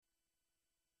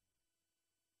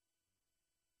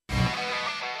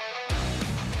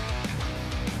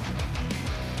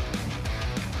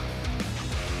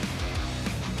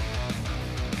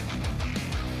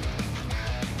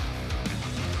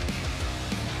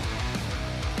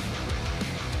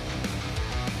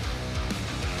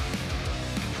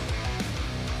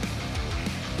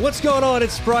What's going on?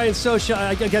 It's Brian Socha.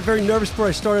 I got very nervous before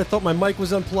I started. I thought my mic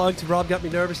was unplugged. Rob got me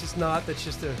nervous. It's not. That's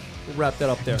just we'll wrap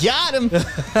that up there. Got him.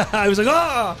 I was like,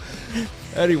 ah!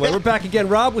 Anyway, we're back again.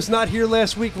 Rob was not here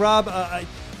last week. Rob, I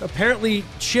apparently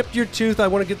chipped your tooth. I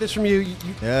want to get this from you.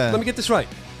 Let me get this right.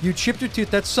 You chipped your tooth.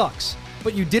 That sucks.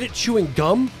 But you did it chewing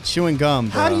gum? Chewing gum,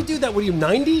 bro. How do you do that? What are you,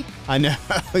 90? I know.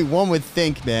 One would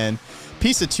think, man.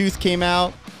 Piece of tooth came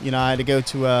out. You know, I had to go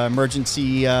to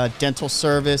emergency dental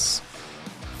service.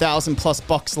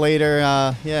 $1,000+ later.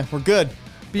 Yeah, we're good.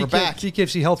 We're back.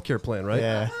 BKFC healthcare plan, right?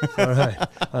 Yeah. All right.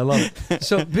 I love it.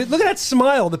 So look at that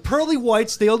smile. The pearly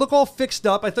whites, they all look all fixed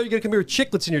up. I thought you were going to come here with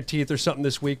chiclets in your teeth or something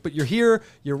this week, but you're here.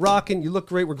 You're rocking. You look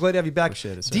great. We're glad to have you back.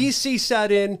 Appreciate it, sir. DC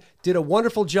sat in, did a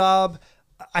wonderful job.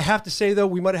 I have to say, though,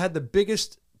 we might have had the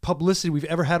biggest publicity we've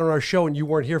ever had on our show, and you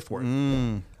weren't here for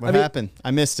it. What happened? I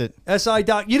missed it. SI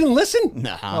Doc, you didn't listen?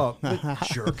 No. Oh,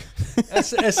 jerk.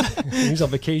 He's on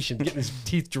vacation, getting his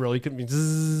teeth drilled. He couldn't be.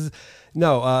 Zzz.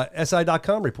 No,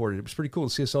 SI.com reported. It was pretty cool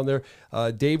to see us on there.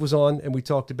 Dave was on, and we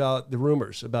talked about the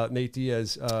rumors about Nate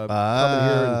Diaz coming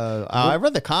here. I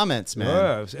read the comments,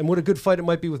 man. And what a good fight it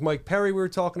might be with Mike Perry we were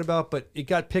talking about, but it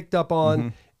got picked up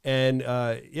on. And,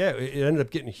 yeah, it ended up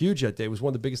getting huge that day. It was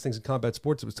one of the biggest things in combat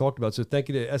sports that was talked about. So thank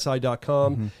you to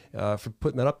SI.com for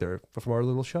putting that up there from our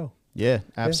little show. Yeah,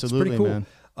 absolutely, it's pretty cool.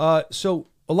 Man. So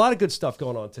a lot of good stuff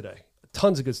going on today.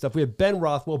 Tons of good stuff. We have Ben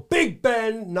Rothwell. Big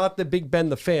Ben, not the Big Ben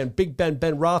the fan. Big Ben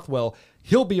Rothwell.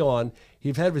 He'll be on.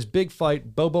 He's had his big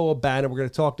fight, Bobo Abana. We're going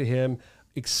to talk to him.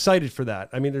 Excited for that.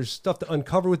 I mean, there's stuff to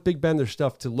uncover with Big Ben. There's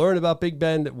stuff to learn about Big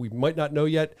Ben that we might not know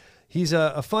yet. He's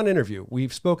a fun interview.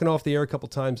 We've spoken off the air a couple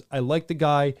times. I like the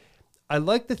guy. I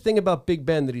like the thing about Big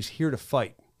Ben that he's here to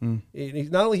fight. He's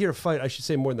not only here to fight, I should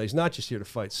say more than that. He's not just here to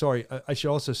fight. Sorry, I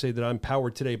should also say that I'm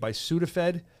powered today by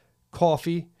Sudafed,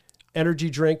 coffee, energy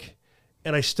drink,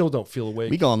 and I still don't feel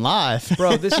awake. We going live.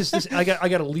 Bro, this. I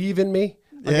got a leave in me.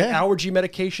 I got allergy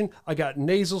medication. I got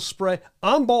nasal spray.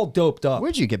 I'm all doped up.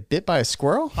 Where'd you get bit by a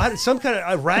squirrel? I had some kind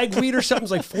of a ragweed or something.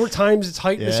 It's like 4 times its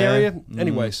height in this area.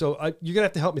 Anyway, so you're gonna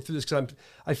have to help me through this because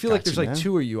I feel like there's like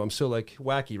 2 of you. I'm so like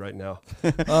wacky right now.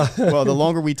 Well, the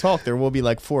longer we talk, there will be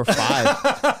like 4 or 5.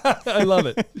 I love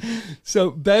it. So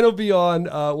Ben will be on.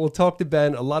 We'll talk to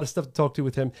Ben. A lot of stuff to talk to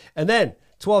with him. And then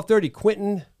 12:30,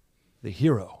 Quentin, the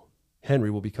hero.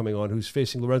 Henry will be coming on, who's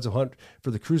facing Lorenzo Hunt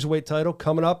for the cruiserweight title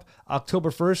coming up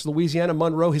October 1st, Louisiana,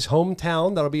 Monroe, his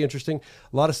hometown. That'll be interesting.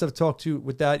 A lot of stuff to talk to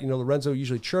with that. You know, Lorenzo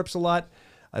usually chirps a lot.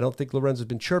 I don't think Lorenzo's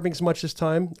been chirping as much this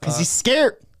time. Because he's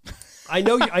scared. I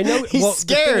know. He's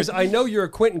scared. I know you're a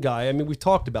Quentin guy. I mean, we've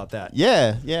talked about that.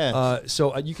 Yeah.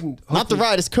 So you can... Not to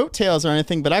ride his coattails or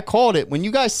anything, but I called it. When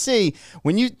you guys see...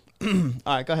 All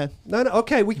right, go ahead. No,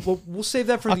 okay. We'll save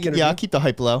that for the interview. Yeah, I'll keep the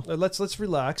hype low. Let's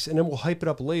relax, and then we'll hype it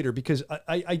up later because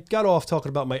I got off talking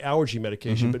about my allergy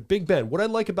medication. But Big Ben, what I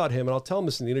like about him, and I'll tell him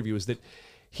this in the interview, is that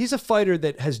he's a fighter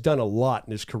that has done a lot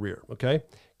in his career, okay?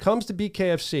 Comes to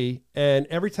BKFC, and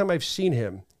every time I've seen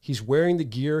him, he's wearing the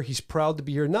gear. He's proud to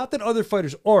be here. Not that other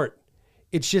fighters aren't.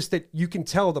 It's just that you can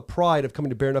tell the pride of coming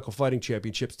to Bare Knuckle Fighting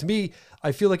Championships. To me,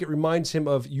 I feel like it reminds him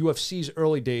of UFC's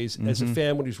early days as a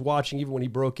fan when he was watching, even when he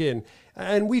broke in.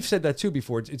 And we've said that too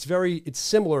before. It's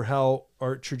similar how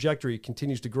our trajectory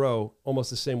continues to grow, almost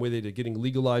the same way they did, getting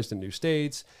legalized in new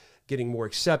states, getting more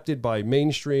accepted by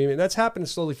mainstream. And that's happening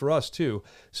slowly for us too.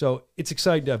 So it's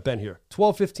exciting to have Ben here.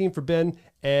 12:15 for Ben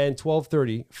and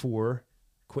 12:30 for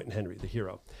Quentin Henry, the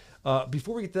hero.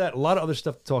 Before we get to that, a lot of other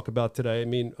stuff to talk about today. I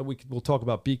mean, we'll talk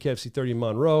about BKFC 30 in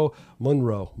Monroe.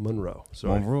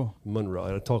 Sorry.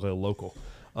 Monroe. I talk like a local.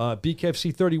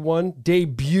 BKFC 31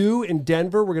 debut in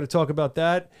Denver. We're going to talk about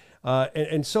that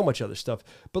and so much other stuff.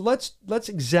 But let's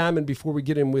examine before we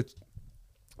get in with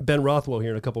Ben Rothwell here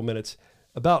in a couple minutes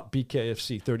about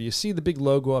BKFC 30. You see the big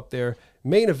logo up there.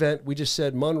 Main event. We just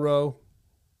said Monroe,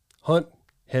 Hunt,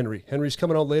 Henry. Henry's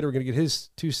coming on later. We're going to get his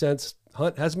 2 cents.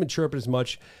 Hunt hasn't been chirping as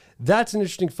much. That's an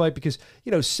interesting fight because,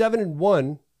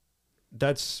 7-1,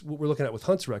 that's what we're looking at with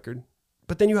Hunt's record.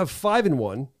 But then you have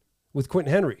 5-1 with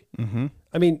Quentin Henry.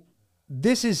 I mean,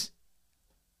 it's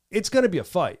going to be a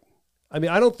fight. I mean,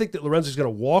 I don't think that Lorenzo's going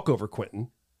to walk over Quentin.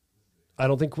 I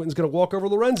don't think Quentin's going to walk over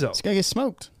Lorenzo. He's going to get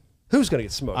smoked. Who's going to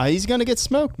get smoked? He's going to get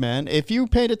smoked, man. If you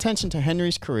paid attention to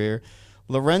Henry's career,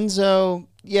 Lorenzo,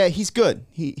 yeah, he's good.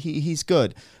 He's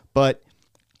good. But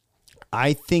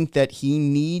I think that he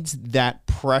needs that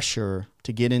pressure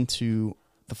to get into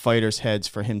the fighters' heads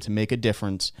for him to make a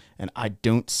difference, and I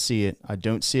don't see it. I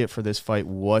don't see it for this fight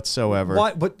whatsoever.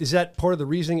 Why? But is that part of the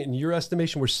reasoning in your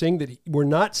estimation? We're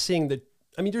not seeing that.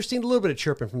 I mean, you're seeing a little bit of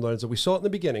chirping from Lorenzo. We saw it in the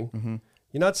beginning.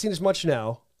 You're not seeing as much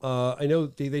now. I know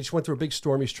they just went through a big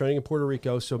storm. He's training in Puerto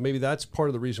Rico, so maybe that's part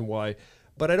of the reason why.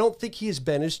 but I don't think he has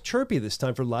been as chirpy this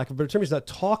time, for lack of a better term. He's not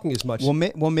talking as much.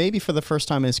 Well, maybe for the first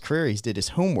time in his career, he did his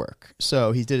homework.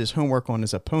 So he did his homework on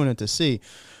his opponent to see.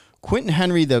 Quentin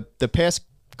Henry, the past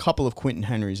couple of Quentin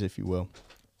Henrys, if you will,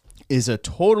 is a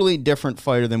totally different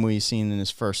fighter than we've seen in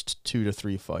his first 2 to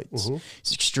 3 fights.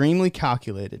 He's extremely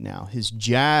calculated now. His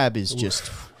jab is just,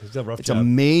 it's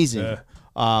amazing.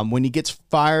 Yeah. When he gets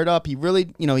fired up, he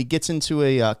really, he gets into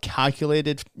a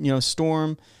calculated,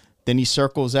 storm. Then he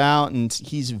circles out, and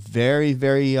he's very,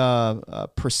 very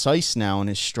precise now in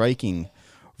his striking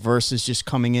versus just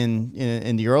coming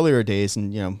in the earlier days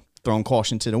and, throwing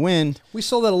caution to the wind. We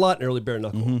saw that a lot in early bare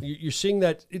knuckle. You're seeing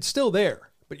that it's still there.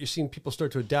 But you're seeing people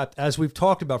start to adapt. As we've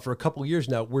talked about for a couple of years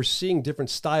now, we're seeing different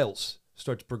styles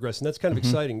start to progress. And that's kind of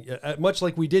exciting. Much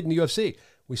like we did in the UFC,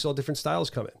 we saw different styles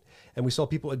come in. And we saw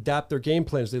people adapt their game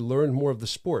plans. They learned more of the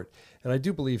sport. And I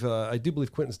do believe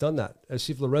Quentin's done that. I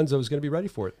see if Lorenzo is going to be ready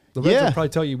for it. Lorenzo will probably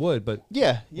tell you he would, but...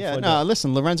 Yeah. No,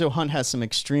 listen, Lorenzo Hunt has some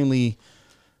extremely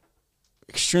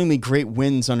great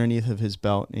wins underneath of his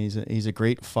belt. He's a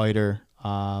great fighter.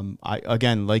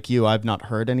 Again, like you, I've not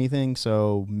heard anything,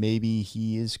 so maybe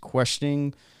he is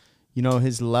questioning,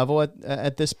 his level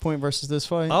at this point versus this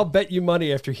fight. I'll bet you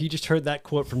money after he just heard that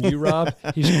quote from you, Rob,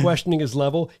 he's questioning his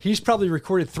level. He's probably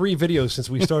recorded 3 videos since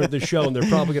we started this show, and they're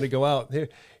probably going to go out.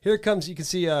 Here comes, you can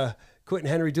see Quentin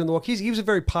Henry doing the walk. He was a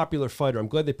very popular fighter. I'm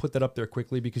glad they put that up there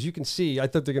quickly because you can see, I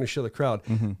thought they're going to show the crowd.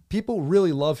 People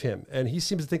really love him, and he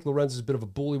seems to think Lorenzo's a bit of a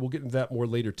bully. We'll get into that more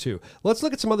later, too. Let's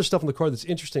look at some other stuff on the card that's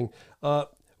interesting.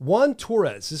 Juan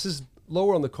Torres, this is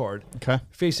lower on the card,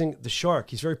 facing the Shark.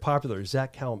 He's very popular,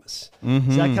 Zach Calmus.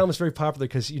 Zach Calmus is very popular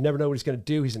because you never know what he's going to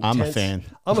do. He's intense. I'm a fan.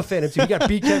 I'm a fan of him, too. He got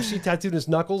BKFC tattooed on his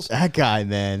knuckles. That guy,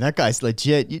 man, that guy's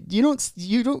legit.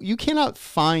 You cannot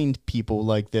find people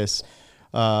like this.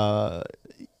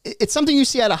 It's something you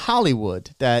see out of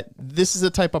Hollywood, that this is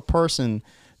the type of person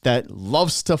that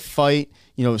loves to fight,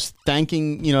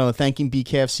 thanking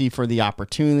BKFC for the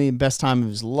opportunity, best time of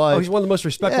his life. Oh, he's one of the most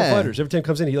respectful fighters. Every time he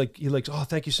comes in, he likes, oh,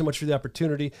 thank you so much for the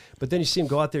opportunity. But then you see him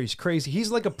go out there, he's crazy. He's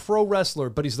like a pro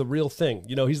wrestler, but he's the real thing.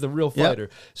 He's the real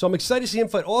fighter. So I'm excited to see him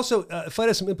fight. Also, fight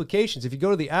has some implications. If you go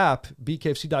to the app,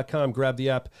 bkfc.com, grab the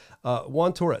app,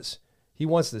 Juan Torres. He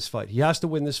wants this fight. He has to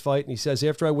win this fight. And he says,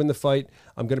 after I win the fight,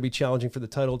 I'm going to be challenging for the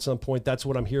title at some point. That's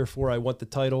what I'm here for. I want the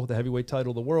title, the heavyweight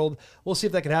title of the world. We'll see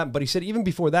if that can happen. But he said even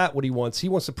before that, what he wants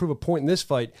to prove a point in this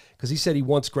fight because he said he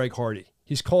wants Greg Hardy.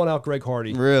 He's calling out Greg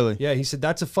Hardy. Really? Yeah, he said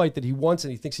that's a fight that he wants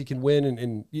and he thinks he can win.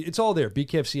 And it's all there.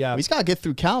 BKFC app. He's got to get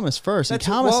through Calmus first. And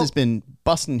Calmus has been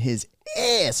busting his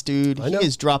ass, dude. He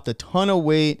has dropped a ton of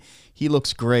weight. He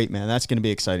looks great, man. That's going to be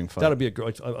an exciting fight. That'll be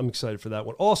I'm excited for that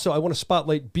one. Also, I want to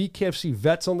spotlight BKFC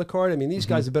vets on the card. I mean, these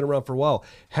guys have been around for a while.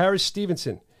 Harris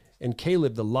Stevenson and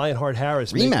Caleb, the Lionheart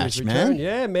Harris. Rematch, man.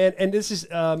 Yeah, man. And this is,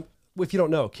 if you don't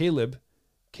know, Caleb,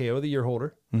 KO of the year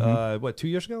holder. 2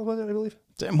 years ago, was it, I believe?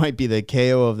 That might be the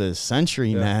KO of the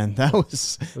century, man. That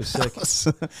was sick. That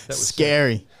was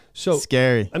scary. Sick. So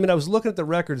scary. I mean, I was looking at the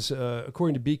records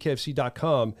according to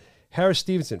BKFC.com. Harris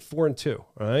Stevenson 4-2, all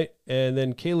right, and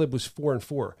then Caleb was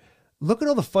 4-4. Look at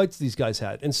all the fights these guys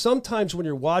had. And sometimes when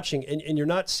you're watching and you're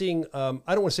not seeing, I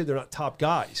don't want to say they're not top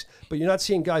guys, but you're not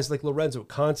seeing guys like Lorenzo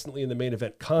constantly in the main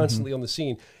event, constantly on the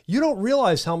scene. You don't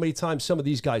realize how many times some of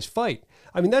these guys fight.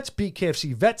 I mean, that's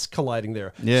BKFC vets colliding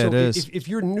there. Yeah, so it is. If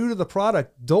you're new to the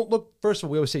product, don't look, first of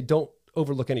all, we always say don't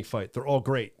overlook any fight. They're all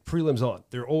great. Prelims on.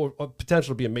 They're all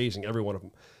potential to be amazing, every one of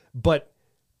them. But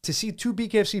to see 2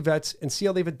 BKFC vets and see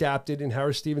how they've adapted in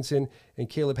Harris Stevenson and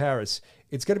Caleb Harris,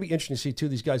 it's going to be interesting to see 2 of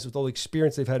these guys with all the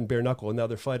experience they've had in bare knuckle, and now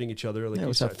they're fighting each other. Like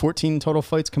you said, 14 total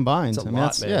fights combined. That's a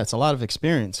lot, man. Yeah, it's a lot of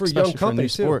experience for a young company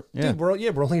too. Sport. Yeah. Dude, we're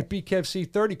only at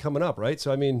BKFC 30 coming up, right?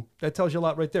 So I mean, that tells you a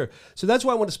lot right there. So that's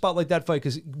why I want to spotlight that fight,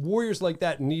 because warriors like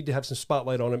that need to have some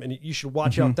spotlight on them, and you should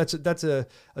watch out. That's a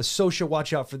social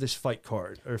watch out for this fight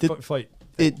card or fight.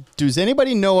 Does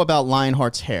anybody know about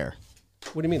Lionheart's hair?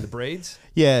 What do you mean, the braids?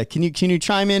 Yeah, can you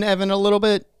chime in, Evan, a little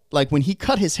bit? Like when he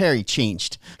cut his hair, he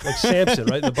changed. Like Samson,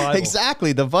 right? The Bible.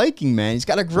 Exactly, the Viking, man. He's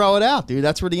got to grow it out, dude.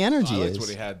 That's where the energy is. That's when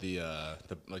he had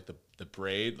the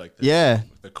braid, like the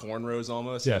cornrows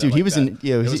almost. Yeah, dude, like he was in.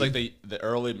 Yeah, it was like the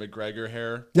early McGregor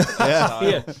hair.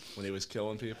 When he was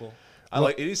killing people.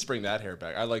 He needs to bring that hair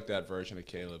back. I like that version of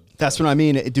Caleb. That's what I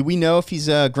mean. Do we know if he's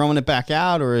growing it back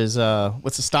out, or is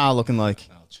what's the style looking like?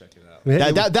 I'll check it out.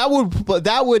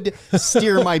 That would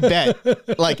steer my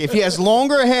bet. Like if he has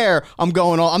longer hair, I'm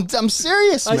going on. I'm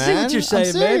serious, man. I see what you're saying,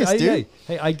 serious, man. Dude.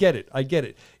 Hey, I get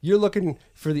it. You're looking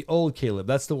for the old Caleb.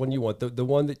 That's the one you want. The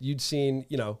one that you'd seen,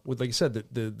 with, like you said,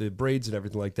 the braids and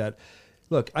everything like that.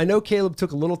 Look, I know Caleb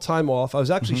took a little time off. I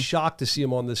was actually shocked to see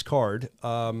him on this card.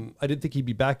 I didn't think he'd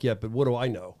be back yet, but what do I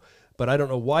know? But I don't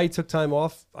know why he took time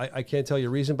off. I can't tell you a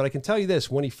reason, but I can tell you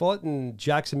this. When he fought in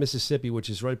Jackson, Mississippi, which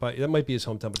is right by, that might be his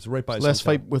hometown, but it's right by his Last hometown.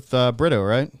 fight with Brito,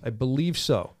 right? I believe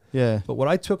so. Yeah. But what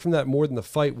I took from that more than the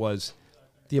fight was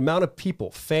the amount of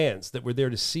people, fans, that were there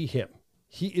to see him.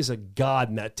 He is a god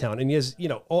in that town. And he has,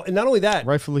 and not only that.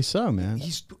 Rightfully so, man.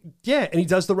 And he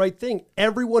does the right thing.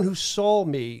 Everyone who saw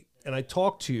me and I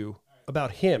talked to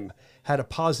about him had a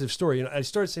positive story. And I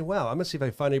started saying, wow, I'm going to see if I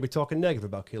can find anybody talking negative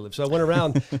about Caleb. So I went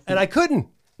around and I couldn't.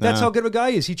 That's how good of a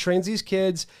guy he is. He trains these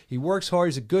kids. He works hard.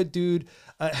 He's a good dude.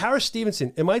 Harris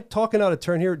Stevenson, am I talking out of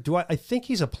turn here? I think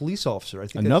he's a police officer. I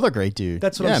think another great dude.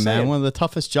 That's what I'm saying. Yeah, man. One of the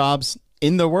toughest jobs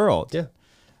in the world. Yeah.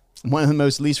 One of the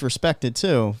most least respected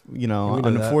too,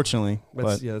 unfortunately.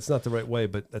 But it's not the right way,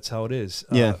 but that's how it is.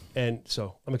 Yeah. And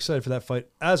so I'm excited for that fight.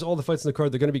 As all the fights in the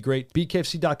card, they're going to be great.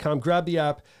 BKFC.com. Grab the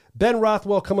app. Ben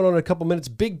Rothwell coming on in a couple minutes.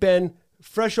 Big Ben,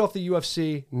 fresh off the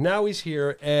UFC. Now he's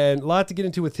here, and a lot to get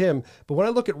into with him. But when I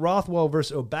look at Rothwell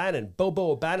versus O'Bannon,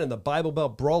 Bobo O'Bannon, the Bible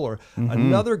Belt brawler,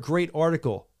 another great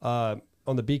article on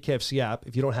the BKFC app.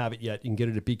 If you don't have it yet, you can get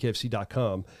it at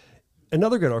BKFC.com.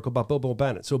 Another good article about Bobo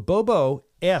O'Bannon. So Bobo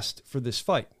asked for this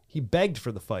fight. He begged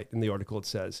for the fight in the article, it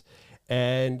says.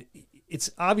 And it's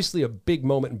obviously a big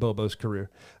moment in Bobo's career.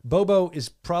 Bobo is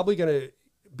probably going to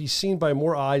be seen by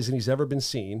more eyes than he's ever been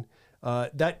seen.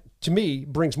 That, to me,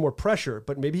 brings more pressure,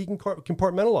 but maybe he can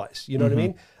compartmentalize. You know what I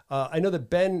mean? I know that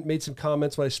Ben made some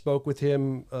comments when I spoke with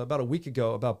him about a week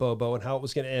ago about Bobo and how it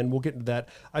was going to end. We'll get into that.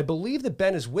 I believe that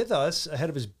Ben is with us ahead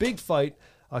of his big fight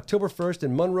October 1st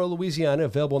in Monroe, Louisiana,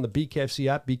 available on the BKFC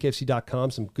app,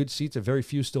 bkfc.com. Some good seats, a very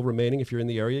few still remaining. If you're in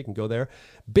the area, you can go there.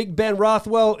 Big Ben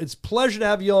Rothwell, it's a pleasure to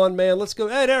have you on, man. Let's go.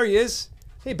 Hey, there he is.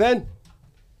 Hey, Ben.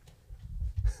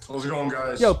 How's it going,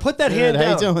 guys? Yo, put that hand down.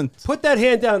 How you doing? Put that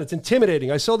hand down. It's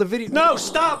intimidating. I saw the video. No,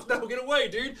 stop. No, get away,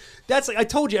 dude. That's like, I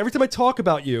told you, every time I talk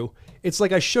about you, it's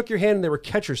like I shook your hand and they were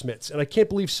catcher's mitts, and I can't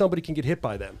believe somebody can get hit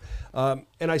by them.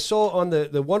 And I saw on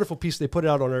the wonderful piece they put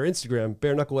out on our Instagram,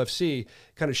 Bare Knuckle FC,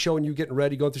 kind of showing you getting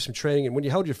ready, going through some training, and when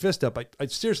you held your fist up, I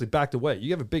seriously backed away.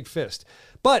 You have a big fist.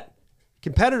 But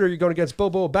competitor, you're going against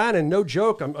Bobo O'Bannon, no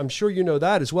joke. I'm sure you know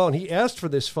that as well, and he asked for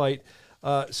this fight.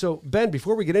 So, Ben,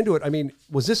 before we get into it, I mean,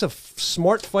 was this a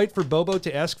smart fight for Bobo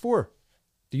to ask for?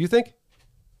 Do you think?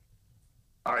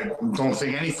 I don't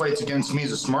think any fights against me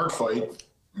is a smart fight,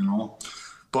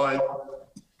 But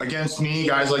against me,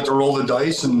 guys like to roll the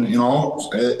dice, and, in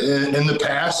the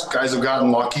past, guys have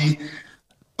gotten lucky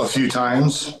a few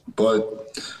times,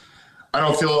 but I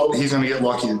don't feel he's going to get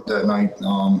lucky that night.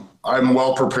 I'm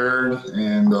well prepared,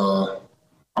 and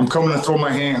I'm coming to throw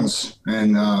my hands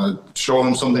and show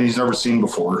him something he's never seen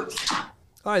before.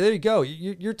 All right, there you go.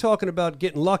 You're talking about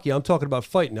getting lucky. I'm talking about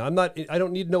fighting. Now, I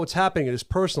don't need to know what's happening in his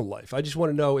personal life. I just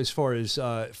want to know as far as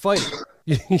fighting.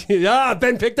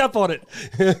 Ben picked up on it.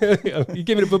 You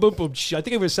gave me a boom, boom, boom. I think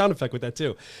I have a sound effect with that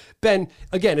too. Ben,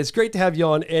 again, it's great to have you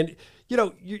on. And,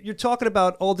 you're talking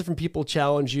about all different people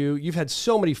challenge you. You've had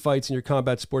so many fights in your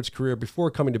combat sports career before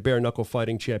coming to Bare Knuckle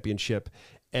Fighting Championship.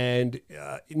 And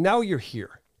now you're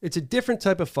here. It's a different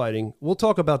type of fighting. We'll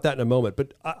talk about that in a moment.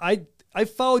 But I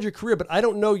followed your career, but I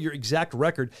don't know your exact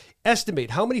record.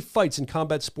 Estimate, how many fights in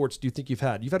combat sports do you think you've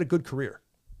had? You've had a good career.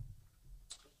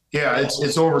 Yeah,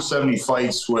 it's over 70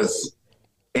 fights with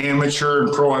amateur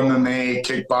and pro MMA,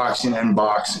 kickboxing, and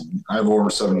boxing. I have over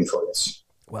 70 fights.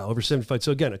 Wow, over 70 fights.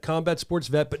 So again, a combat sports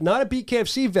vet, but not a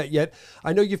BKFC vet yet.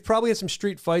 I know you've probably had some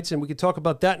street fights, and we can talk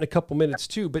about that in a couple minutes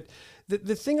too. But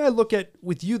the thing I look at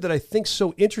with you that I think is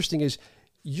so interesting is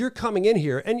you're coming in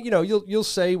here, and you'll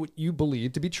say what you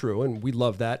believe to be true, and we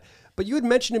love that. But you had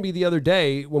mentioned to me the other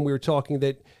day when we were talking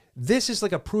that this is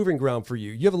like a proving ground for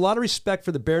you. You have a lot of respect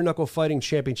for the Bare Knuckle Fighting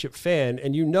Championship fan,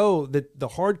 and you know that the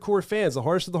hardcore fans, the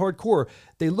hardest of the hardcore,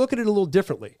 they look at it a little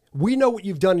differently. We know what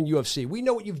you've done in UFC. We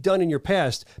know what you've done in your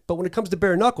past, but when it comes to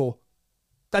Bare Knuckle,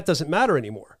 that doesn't matter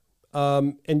anymore.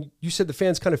 And you said the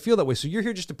fans kind of feel that way, so you're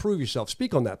here just to prove yourself.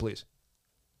 Speak on that, please.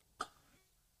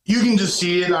 You can just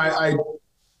see it. I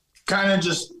kind of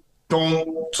just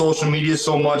don't social media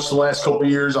so much the last couple of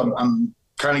years. I'm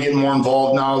kind of getting more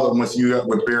involved now than with you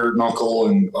with Bare Knuckle,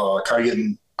 and kind of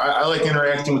getting. I like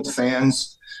interacting with the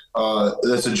fans.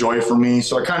 That's a joy for me.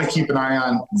 So I kind of keep an eye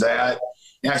on that.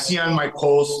 And I see on my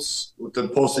posts, with the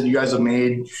posts that you guys have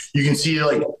made, you can see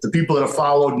like the people that have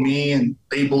followed me and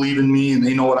they believe in me and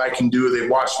they know what I can do. They've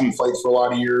watched me fight for a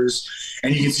lot of years,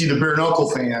 and you can see the Bare Knuckle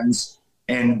fans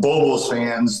and Bobo's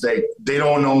fans. They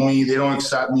don't know me. They don't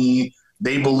accept me.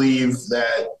 They believe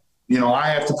that I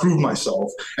have to prove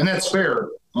myself, and that's fair.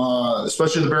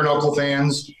 Especially the Bare Knuckle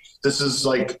fans. this is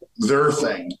like their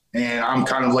thing, and I'm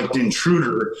kind of like the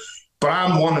intruder. But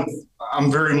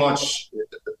I'm very much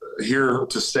here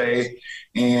to stay,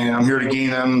 and I'm here to gain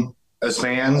them as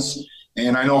fans,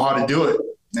 and I know how to do it,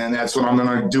 and that's what I'm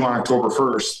going to do on October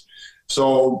 1st.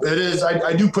 So it is.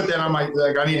 I do put that on my,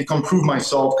 like, I need to come prove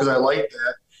myself because I like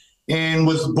that. And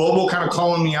with Bobo kind of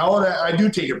calling me out, I do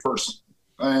take it personally.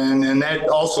 And that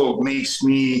also makes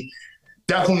me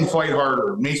definitely fight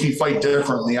harder, makes me fight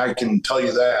differently. I can tell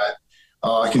you that.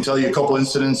 I can tell you a couple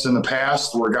incidents in the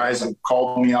past where guys have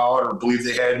called me out or believed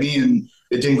they had me, and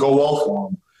it didn't go well for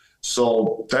them.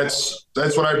 So that's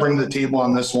what I bring to the table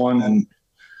on this one. And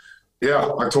yeah,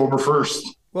 October 1st.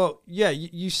 Well, yeah,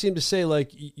 you seem to say like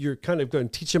you're kind of going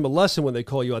to teach them a lesson when they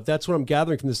call you out. That's what I'm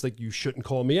gathering from this, like you shouldn't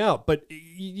call me out. But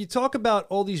you talk about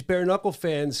all these bare knuckle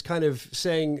fans kind of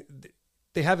saying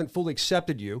they haven't fully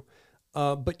accepted you.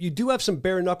 But you do have some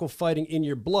bare knuckle fighting in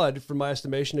your blood, from my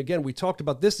estimation. Again, we talked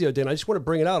about this the other day, and I just want to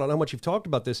bring it out on how much you've talked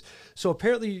about this. So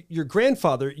apparently your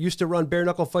grandfather used to run bare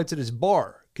knuckle fights at his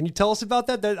bar. Can you tell us about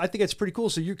that? I think that's pretty cool.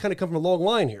 So you kind of come from a long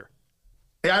line here.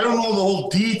 Yeah, I don't know the whole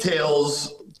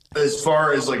details as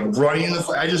far as like running the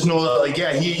fight. I just know that, like,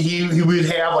 yeah, he would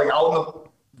have like out in the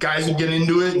guys would get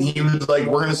into it, and he was like,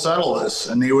 we're going to settle this.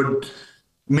 And they would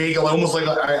make it almost like,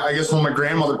 I guess when my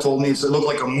grandmother told me, it looked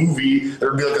like a movie.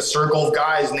 There'd be like a circle of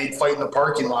guys, and they'd fight in the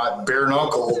parking lot, bare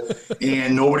knuckle,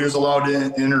 and nobody was allowed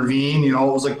to intervene. You know,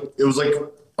 it was like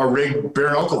a rigged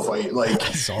bare knuckle fight. Like,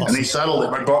 awesome. And they settled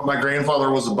it. My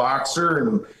grandfather was a boxer,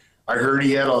 and I heard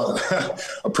he had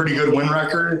a pretty good win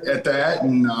record at that.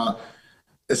 And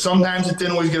sometimes it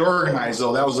didn't always get organized,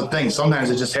 though. That was the thing. Sometimes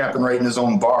it just happened right in his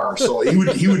own bar. So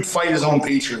he would fight his own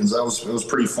patrons. It was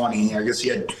pretty funny. I guess he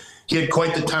had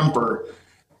quite the temper.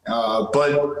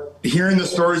 But hearing the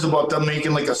stories about them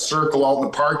making like a circle out in the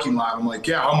parking lot, I'm like,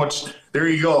 yeah, how much? There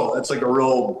you go. That's like a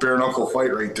real bare knuckle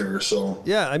fight right there. So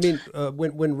yeah, I mean,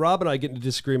 when Rob and I get into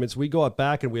disagreements, we go out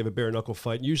back and we have a bare knuckle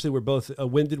fight. Usually, we're both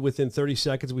winded within 30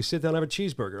 seconds. We sit down and have a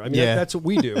cheeseburger. I mean, that's what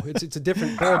we do. It's a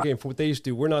different ball game from what they used to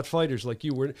do. We're not fighters like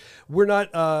you. We're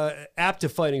not apt to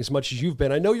fighting as much as you've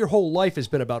been. I know your whole life has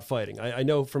been about fighting. I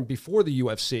know from before the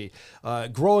UFC.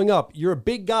 Growing up, you're a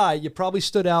big guy. You probably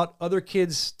stood out. Other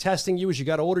kids testing you as you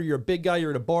got older. You're a big guy.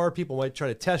 You're at a bar. People might try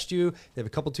to test you. They have a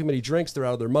couple too many drinks. They're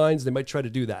out of their minds. They might try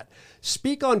to do that.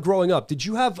 Speak on growing up. Did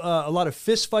you have a lot of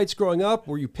fist fights growing up?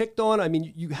 Were you picked on? I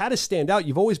mean, you had to stand out.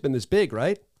 You've always been this big,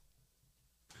 right?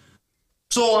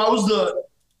 So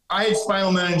I had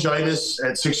spinal meningitis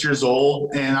at 6 years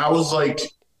old, and I was like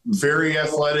very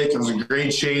athletic. I was in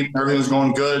great shape. Everything was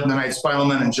going good. And then I had spinal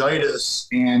meningitis,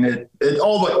 and it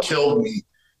all but killed me.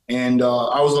 And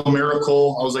I was a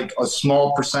miracle. I was like a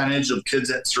small percentage of kids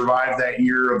that survived that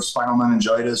year of spinal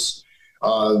meningitis.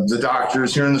 The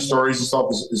doctors, hearing the stories and stuff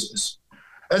is,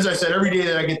 as I said, every day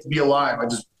that I get to be alive, I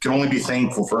just can only be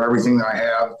thankful for everything that I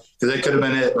have, because that could have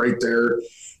been it right there.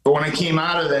 But when I came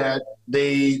out of that,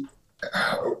 I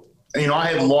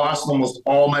had lost almost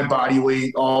all my body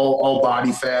weight, all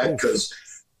body fat, because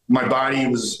my body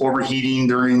was overheating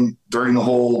during the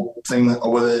whole thing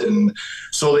with it. And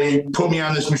so they put me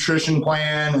on this nutrition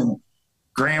plan, and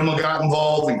grandma got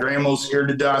involved, and grandma was scared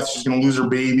to death. She's going to lose her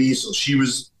baby. So she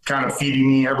was kind of feeding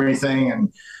me everything.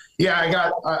 And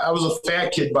yeah, I was a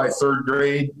fat kid by third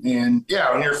grade. And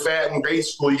yeah, when you're fat in grade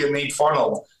school, you get made fun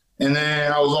of. And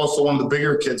then I was also one of the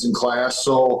bigger kids in class.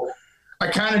 So I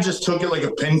kind of just took it like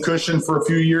a pincushion for a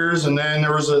few years. And then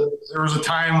there was a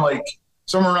time, like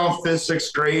somewhere around 5th,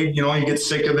 6th grade, you get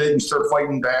sick of it and start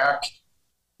fighting back.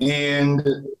 And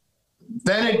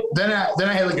then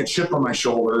I had like a chip on my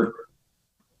shoulder.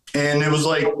 And it was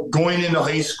like going into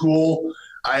high school,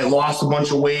 I lost a bunch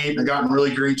of weight and I got in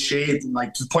really great shape, and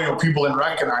like to the point where people didn't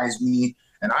recognize me,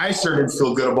 and I started to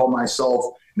feel good about myself.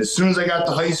 And as soon as I got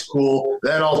to high school,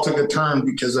 that all took a turn,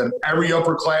 because then every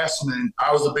upperclassman,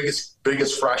 I was the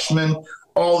biggest freshman.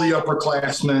 All the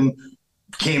upperclassmen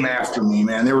came after me,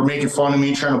 man. They were making fun of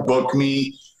me, trying to book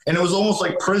me. And it was almost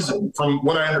like prison, from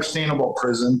what I understand about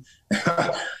prison.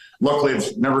 Luckily,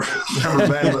 I've never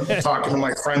been, but talking to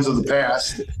my friends of the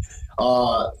past,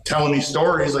 telling me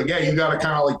stories like, yeah, you got to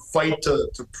kind of like fight to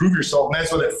prove yourself. And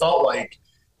that's what it felt like.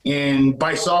 And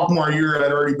by sophomore year,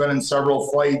 I'd already been in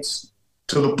several fights,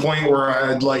 to the point where I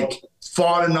had like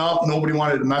fought enough. Nobody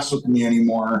wanted to mess with me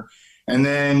anymore. And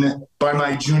then by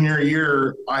my junior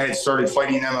year, I had started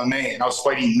fighting MMA, and I was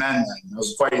fighting men then. I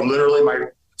was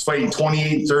fighting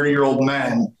 28, 30-year-old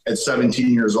men at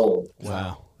 17 years old.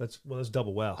 Wow. That's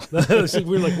double wow. We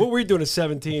were like, what were you doing at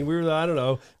 17? We were, I don't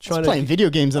know, playing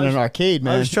video games in an arcade,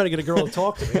 man. I was trying to get a girl to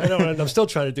talk to me. I'm still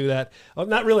trying to do that.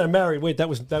 Not really. I'm married. Wait, that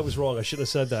was wrong. I shouldn't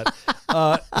have said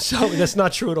that. So that's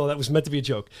not true at all. That was meant to be a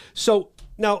joke. So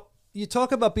now you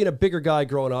talk about being a bigger guy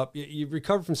growing up. You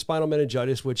recovered from spinal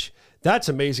meningitis, which that's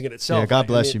amazing in itself. Yeah, God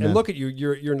bless you, man. And look at you.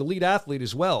 You're an elite athlete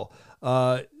as well.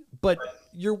 But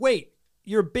your weight,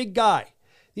 you're a big guy.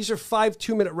 These are 5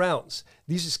 2-minute rounds.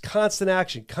 These is constant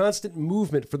action, constant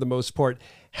movement for the most part.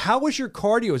 How was your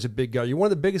cardio as a big guy? You're one of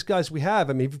the biggest guys we have.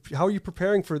 I mean, how are you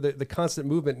preparing for the constant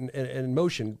movement and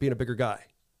motion being a bigger guy?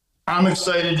 I'm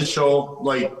excited to show,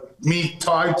 like,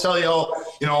 I tell you,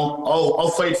 I'll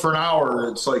fight for an hour.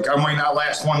 It's like I might not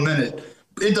last 1 minute.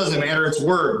 It doesn't matter. It's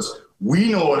words. We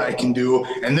know what I can do,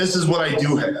 and this is what I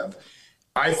do have.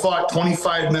 I fought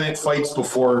 25-minute fights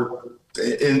before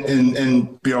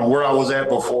in where I was at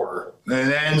before,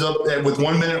 and it ends up with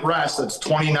 1 minute rest. That's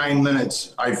 29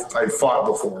 minutes I fought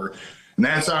before, and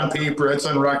that's on paper, that's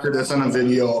on record, that's on a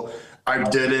video. I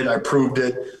did it, I proved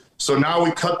it. So now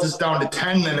we cut this down to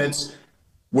 10 minutes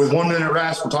with 1 minute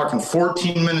rest. We're talking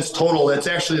 14 minutes total. That's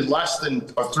actually less than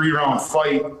a 3-round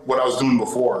fight, what I was doing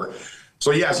before.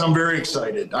 So yes, I'm very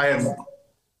excited.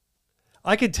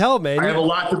 I can tell, man. I have a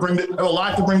lot to bring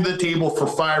to the table for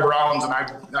 5 rounds, and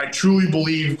I truly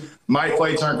believe my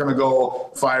fights aren't going to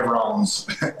go 5 rounds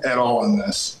at all in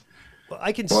this. Well,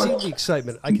 I can see the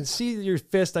excitement. I can see your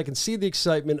fist. I can see the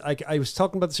excitement. I was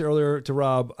talking about this earlier to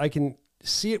Rob. I can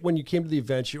see it when you came to the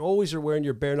events. You always are wearing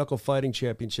your bare knuckle fighting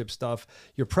championship stuff.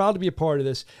 You're proud to be a part of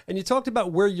this. And you talked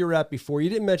about where you're at before. You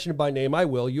didn't mention it by name. I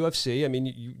will. UFC. I mean,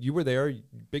 you were there,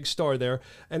 big star there.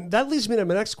 And that leads me to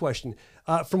my next question.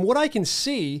 From what I can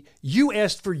see, you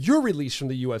asked for your release from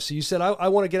the UFC. You said, I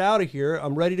want to get out of here.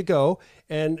 I'm ready to go.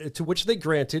 And to which they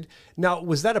granted. Now,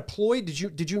 was that a ploy? Did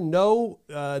you know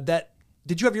that?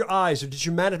 Did you have your eyes, or did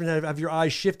your management have your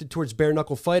eyes shifted towards bare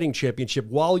knuckle fighting championship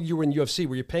while you were in UFC?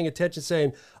 Were you paying attention,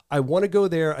 saying, I want to go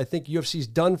there. I think UFC's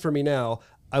done for me now.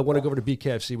 I want to go over to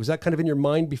BKFC. Was that kind of in your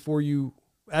mind before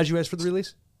as you asked for the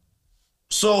release?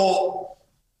 So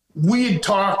we had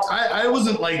talked. I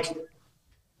wasn't like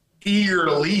eager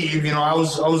to leave.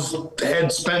 I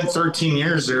had spent 13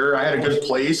 years there. I had a good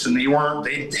place, and they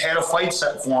had a fight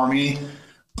set for me.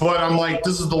 But I'm like,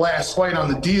 this is the last fight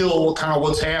on the deal, kind of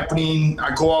what's happening.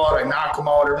 I go out, I knock them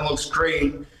out, everything looks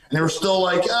great. And they were still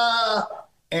like,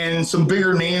 and some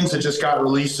bigger names that just got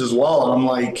released as well. And I'm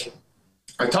like,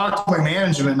 I talked to my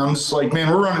management, and I'm just like, man,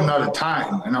 we're running out of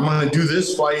time. And I'm going to do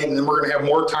this fight, and then we're going to have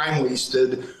more time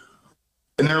wasted.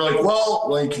 And they're like, well,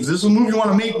 like, if this is a move you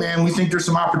want to make, man, we think there's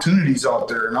some opportunities out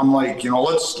there. And I'm like,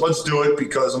 let's do it,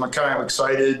 because I'm kind of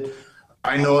excited.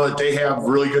 I know that they have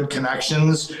really good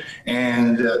connections,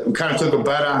 and kind of took a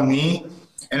bet on me,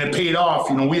 and it paid off.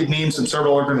 We had named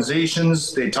several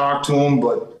organizations. They talked to them,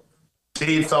 but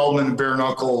Dave Feldman and Bare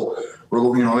Knuckle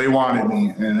they wanted me,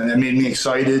 and it made me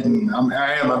excited. And I'm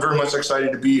very much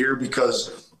excited to be here,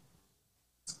 because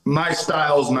my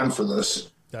style is meant for this,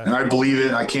 and I believe it.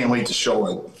 And I can't wait to show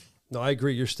it. No, I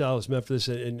agree. Your style is meant for this,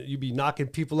 and you'd be knocking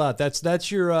people out. That's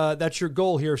your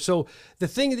goal here. So the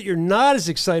thing that you're not as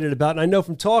excited about, and I know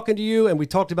from talking to you, and we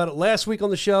talked about it last week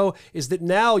on the show, is that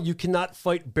now you cannot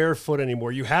fight barefoot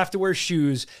anymore. You have to wear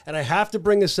shoes, and I have to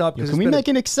bring this up. Can we make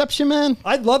an exception, man?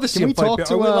 I'd love to see him fight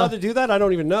barefoot. Are we allowed to do that? I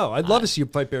don't even know. I'd love to see you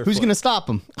fight barefoot. Who's going to stop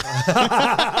him?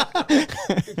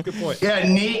 Good point. Yeah,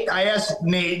 Nate. I asked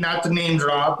Nate not to name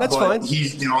drop. That's fine.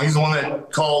 He's the one that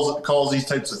calls these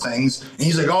types of things. And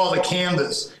he's like, oh, the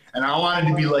canvas. And I wanted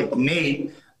to be like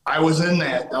Nate. I was in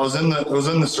that. I was in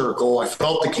the circle. I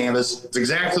felt the canvas. It's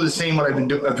exactly the same what I've been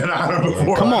doing. I've been on it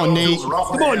before. Come on, Nate.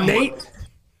 Come on, Nate.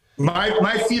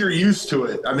 My feet are used to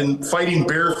it. I've been fighting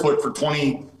barefoot for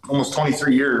almost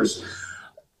 23 years.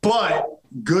 But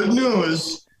good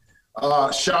news.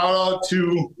 Shout out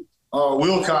to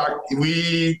Wilcock.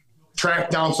 We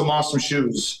tracked down some awesome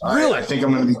shoes. Really? I think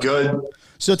I'm going to be good.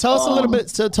 So tell us a little bit.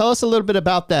 So tell us a little bit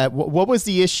about that. What was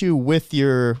the issue with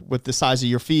the size of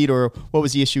your feet, or what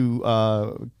was the issue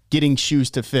getting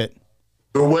shoes to fit?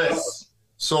 The width.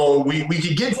 So we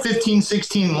could get 15,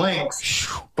 16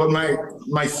 lengths, but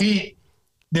my feet,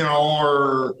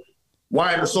 are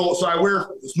wider. So I wear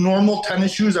normal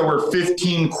tennis shoes. I wear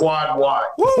 15 quad wide,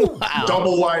 wow.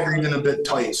 Double wide, or even a bit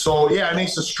tight. So yeah, it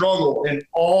makes a struggle. And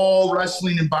all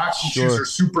wrestling and boxing shoes are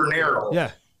super narrow.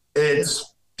 Yeah,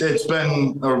 It's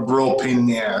been a real pain in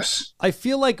the ass. I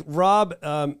feel like Rob,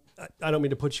 I don't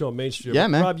mean to put you on Main Street. Yeah,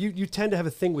 man. Rob, you tend to have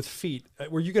a thing with feet.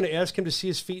 Were you going to ask him to see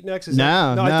his feet next?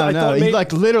 No. He's He's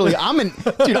like, literally, he's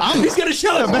going to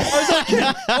show us. I was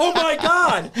like, oh my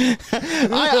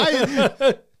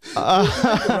God.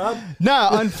 No,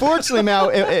 unfortunately, Mal,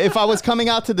 if I was coming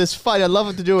out to this fight, I'd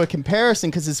love to do a comparison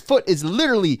because his foot is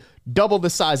literally double the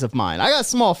size of mine. I got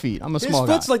small feet. I'm a small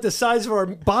guy. His foot's like the size of our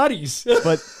bodies.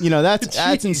 But,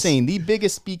 that's insane. The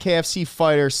biggest BKFC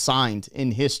fighter signed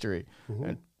in history.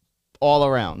 All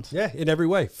around. Yeah, in every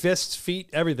way. Fists, feet,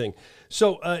 everything.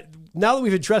 So now that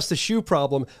we've addressed the shoe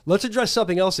problem, let's address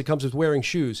something else that comes with wearing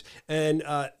shoes. And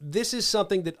this is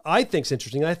something that I think is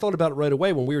interesting. I thought about it right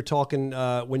away when we were talking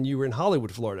when you were in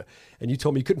Hollywood, Florida, and you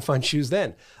told me you couldn't find shoes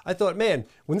then. I thought, man,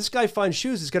 when this guy finds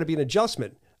shoes, it's going to be an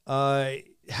adjustment.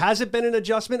 Has it been an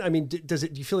adjustment? I mean, do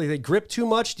you feel like they grip too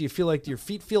much? Do you feel like your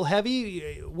feet feel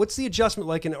heavy? What's the adjustment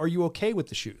like, and are you okay with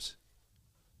the shoes?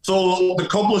 So the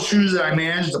couple of shoes that I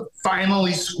managed to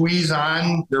finally squeeze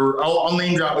on, I'll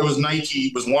name drop. It was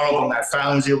Nike. Was one of them that I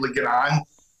finally was able to get on.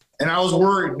 And I was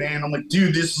worried, man. I'm like,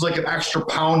 dude, this is like an extra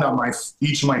pound on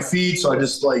each of my feet. So I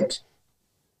just like,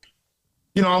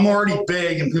 I'm already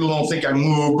big and people don't think I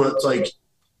move, but it's like,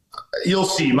 you'll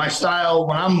see my style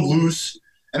when I'm loose.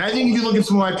 And I think if you look at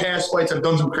some of my past fights, I've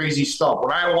done some crazy stuff.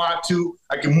 When I want to,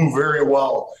 I can move very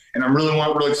well. And I'm really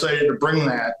excited to bring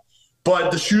that.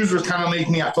 But the shoes were kind of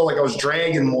making me, I felt like I was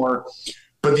dragging more.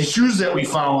 But the shoes that we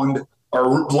found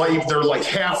are light. They're like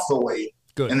half the weight.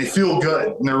 Good. And they feel good.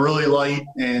 And they're really light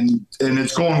and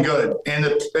it's going good. And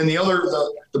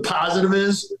the positive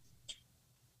is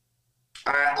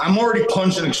I'm already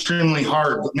punching extremely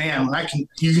hard. But man,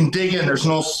 you can dig in, there's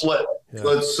no slip.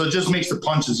 Yeah. So it just makes the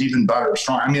punches even better,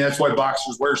 strong. I mean, that's why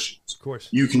boxers wear shoes. Of course.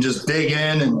 You can just dig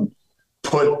in and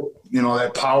put,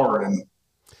 that power in.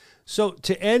 So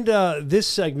to end this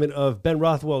segment of Ben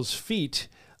Rothwell's feet,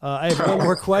 I have one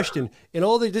more question.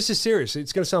 This is serious.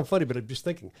 It's going to sound funny, but I'm just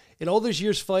thinking. In all those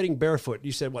years fighting barefoot,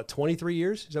 you said, 23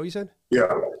 years? Is that what you said? Yeah.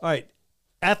 All right.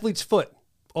 Athlete's foot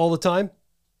all the time?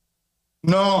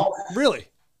 No. Really?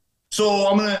 So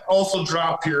I'm going to also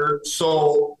drop here.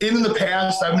 So in the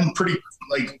past, I've been pretty,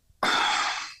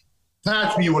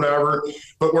 not to be whatever,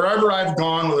 but wherever I've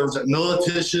gone, whether it's at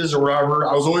Militiches or wherever,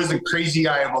 I was always a crazy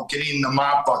guy about getting the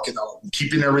mop bucket out and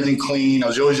keeping everything clean. I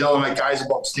was always yelling at guys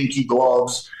about stinky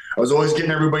gloves. I was always getting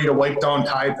everybody to wipe down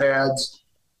Tide pads.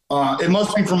 It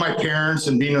must be from my parents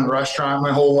and being in the restaurant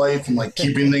my whole life and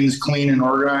keeping things clean and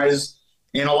organized.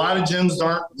 And a lot of gyms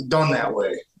aren't done that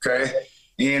way. Okay.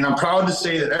 And I'm proud to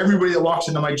say that everybody that walks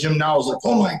into my gym now is like,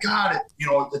 oh my God,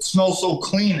 it smells so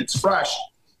clean. It's fresh.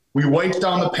 We wipe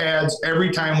down the pads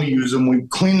every time we use them. We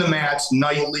clean the mats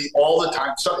nightly all the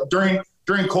time. So during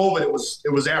COVID, it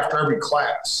was after every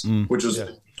class, which was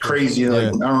crazy.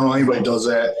 I don't know anybody does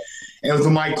that. And with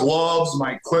my gloves,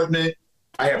 my equipment,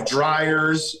 I have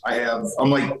dryers.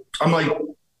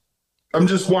 I'm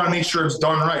just want to make sure it's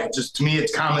done right. Just to me,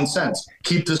 it's common sense.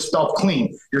 Keep this stuff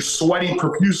clean. You're sweating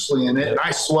profusely in it, and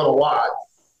I sweat a lot.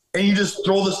 And you just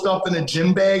throw the stuff in a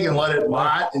gym bag and let it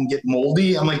rot and get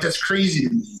moldy. I'm like, that's crazy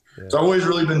to me. Yeah. So I've always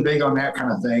really been big on that kind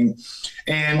of thing.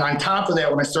 And on top of that,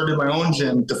 when I started my own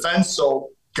gym, Defense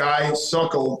Soap guy,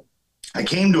 Suckle, I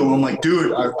came to him. I'm like,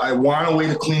 dude, I want a way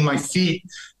to clean my feet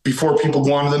before people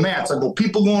go onto the mats. I go,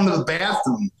 people go into the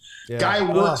bathroom. Yeah.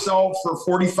 Guy works out for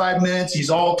 45 minutes. He's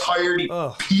all tired. He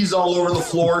pees all over the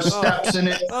floor, steps in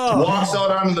it, walks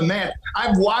out onto the mat.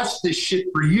 I've watched this shit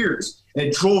for years. And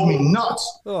it drove me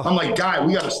nuts. I'm like, guy,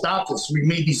 we got to stop this. We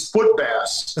made these foot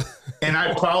baths. And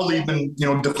I've probably been,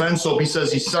 Defense Soap. He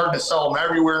says he's starting to sell them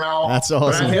everywhere now. That's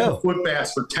awesome. But I've had foot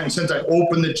baths for since I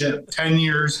opened the gym, 10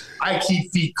 years. I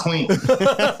keep feet clean.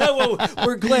 Well,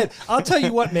 we're glad. I'll tell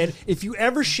you what, man. If you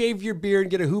ever shave your beard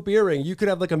and get a hoop earring, you could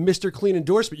have like a Mr. Clean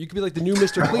endorsement. You could be like the new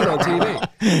Mr. Clean on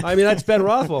TV. I mean, that's Ben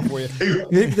Rothwell for you.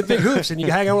 The big hoops, and you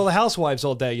can hang out with the housewives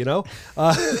all day,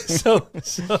 So,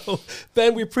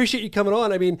 Ben, we appreciate you coming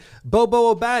on. I mean, Bobo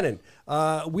O'Bannon,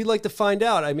 we'd like to find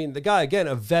out. I mean, the guy, again,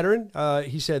 a veteran.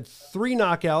 He said 3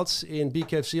 knockouts in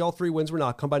BKFC. All 3 wins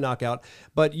were come by knockout.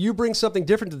 But you bring something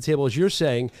different to the table, as you're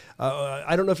saying.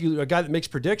 I don't know if you're a guy that makes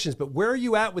predictions, but where are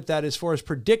you at with that as far as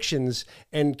predictions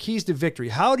and keys to victory?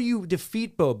 How do you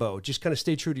defeat Bobo? Just kind of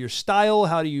stay true to your style?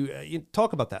 How do you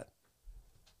talk about that?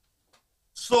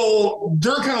 So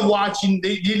they're kind of watching.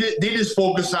 They just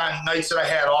focus on nights that I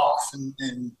had off,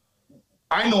 and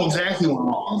I know exactly what I'm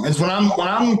wrong. It's when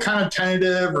I'm kind of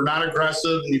tentative or not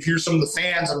aggressive, and if you're some of the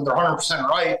fans and they're 100%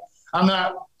 right,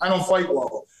 I don't fight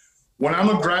well. When I'm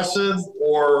aggressive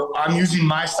or I'm using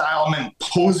my style, I'm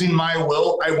imposing my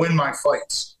will, I win my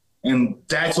fights. And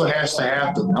that's what has to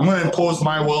happen. I'm going to impose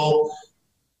my will.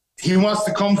 He wants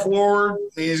to come forward,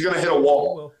 he's going to hit a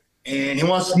wall. And he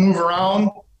wants to move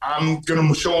around, I'm going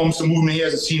to show him some movement he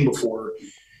hasn't seen before.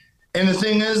 And the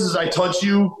thing is I touch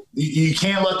you, you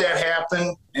can't let that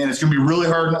happen. And it's going to be really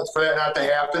hard for that not to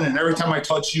happen. And every time I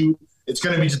touch you, it's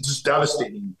going to be just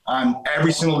devastating on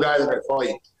every single guy that I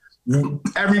fight.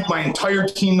 My entire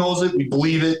team knows it. We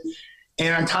believe it.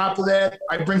 And on top of that,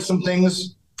 I bring some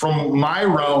things from my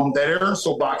realm that aren't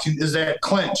so boxing, is that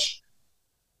clinch.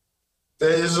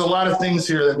 There's a lot of things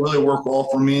here that really work well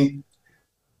for me.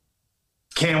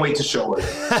 Can't wait to show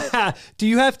it. Do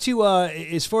you have to,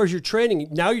 as far as your training,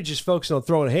 now you're just focusing on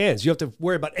throwing hands. You have to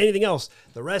worry about anything else,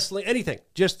 the wrestling, anything,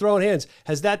 just throwing hands.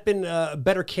 Has that been a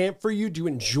better camp for you? Do you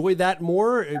enjoy that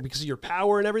more because of your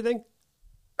power and everything?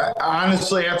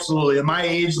 Honestly, absolutely. At my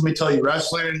age, let me tell you,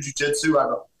 wrestling and jiu-jitsu,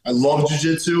 I love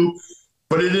jiu-jitsu,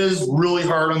 but it is really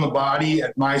hard on the body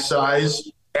at my size.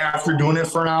 After doing it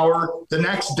for an hour, the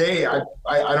next day, I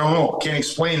don't know, can't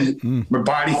explain it. My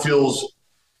body feels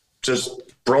just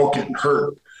broken,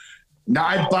 hurt. Now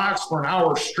I boxed for an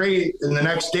hour straight, and the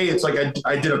next day it's like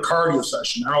I did a cardio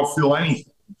session. I don't feel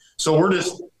anything. So we're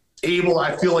just able,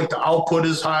 I feel like the output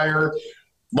is higher, a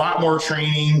lot more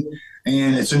training,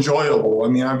 and it's enjoyable. I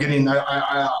mean, I'm getting,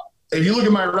 if you look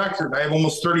at my record, I have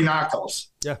almost 30 knockouts.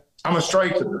 Yeah. I'm a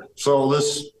striker. So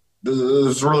this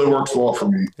really works well for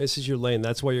me. This is your lane.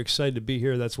 That's why you're excited to be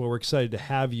here. That's why we're excited to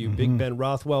have you. Big Ben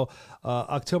Rothwell,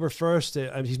 October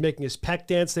 1st. He's making his pec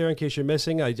dance there in case you're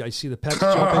missing. I see the pecs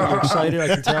jumping. You're excited. I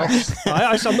can tell.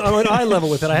 I'm on eye level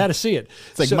with it. I had to see it.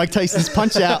 It's like Mike Tyson's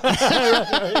Punch Out.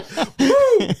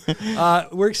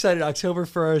 We're excited. October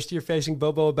 1st, you're facing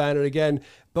Bobo Bannon again.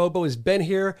 Bobo has been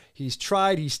here. He's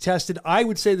tried. He's tested. I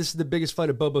would say this is the biggest fight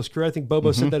of Bobo's career. I think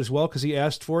Bobo said that as well because he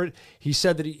asked for it. He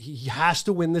said that he has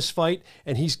to win this fight,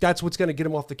 and that's what's going to get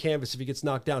him off the canvas if he gets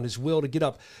knocked down, his will to get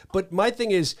up. But my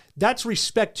thing is, that's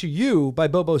respect to you by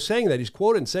Bobo saying that. He's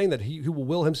quoted and saying that he will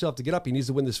will himself to get up. He needs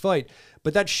to win this fight.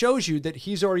 But that shows you that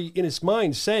he's already in his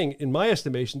mind saying, in my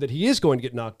estimation, that he is going to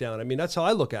get knocked down. I mean, that's how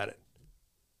I look at it.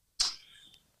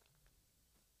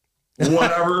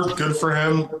 Whatever, good for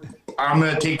him. I'm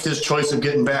going to take this choice of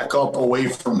getting back up away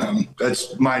from him.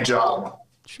 That's my job.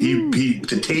 He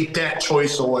to take that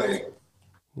choice away.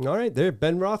 All right, there,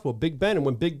 Ben Rothwell, Big Ben. And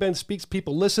when Big Ben speaks,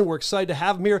 people listen. We're excited to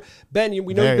have him here. Ben,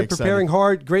 we know you've been preparing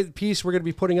hard. Great piece we're going to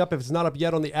be putting up if it's not up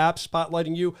yet on the app,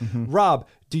 spotlighting you. Rob,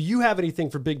 do you have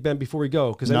anything for Big Ben before we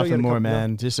go? Nothing more,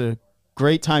 man. Just a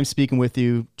great time speaking with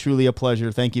you. Truly a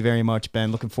pleasure. Thank you very much,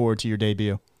 Ben. Looking forward to your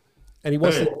debut. And he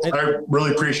wants I really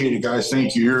appreciate it, guys.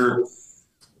 Thank you.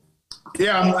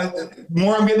 The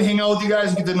more I'm getting to hang out with you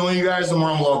guys, get to know you guys, the more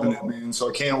I'm loving it, man.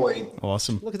 So I can't wait.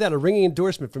 Awesome. Look at that, a ringing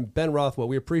endorsement from Ben Rothwell.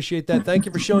 We appreciate that. Thank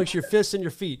you for showing us your fists and your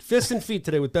feet. Fists and feet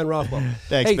today with Ben Rothwell.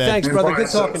 Thanks, Ben. Thanks, brother. Good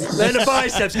talking. And the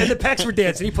biceps and the pecs were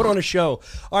dancing. He put on a show.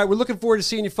 All right, we're looking forward to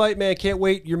seeing you fight, man. Can't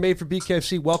wait. You're made for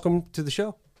BKFC. Welcome to the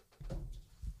show.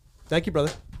 Thank you,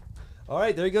 brother. All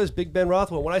right, there he goes, Big Ben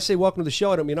Rothwell. When I say welcome to the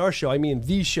show, I don't mean our show. I mean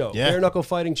the show, Bare Knuckle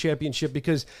Fighting Championship,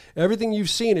 because everything you've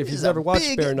seen, if you've never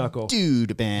watched Bare Knuckle,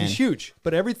 dude, man, he's huge.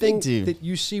 But everything that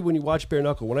you see when you watch Bare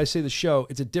Knuckle, when I say the show,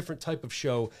 it's a different type of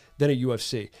show than a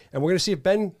UFC. And we're going to see if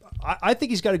Ben, I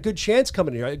think he's got a good chance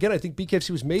coming here. Again, I think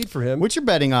BKFC was made for him. What's your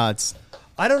betting odds?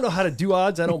 I don't know how to do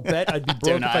odds. I don't bet. I'd be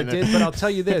broke if I did. But I'll tell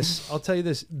you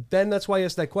this. Ben, that's why I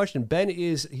asked that question. Ben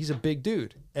he's a big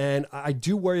dude. And I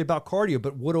do worry about cardio,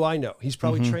 but what do I know? He's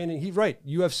probably training. He's right,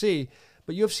 UFC.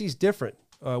 But UFC is different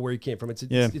where he came from.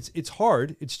 It's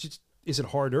hard. It's just, is it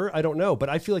harder? I don't know. But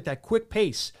I feel like that quick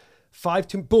pace,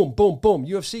 5-2, boom, boom, boom.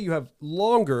 UFC, you have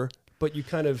longer, but you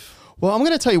kind of... Well, I'm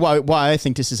going to tell you why I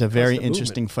think this is a very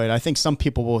interesting fight. I think some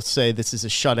people will say this is a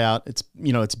shutout.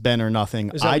 It's Ben or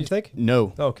nothing. Is that what you think?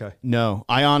 No. Okay. No.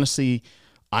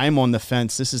 I'm on the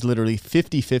fence. This is literally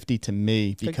 50-50 to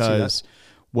me because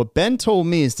what Ben told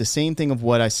me is the same thing of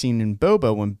what I seen in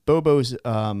Bobo. When Bobo's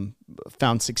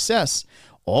found success,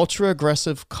 ultra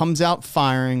aggressive, comes out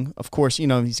firing. Of course,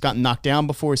 he's gotten knocked down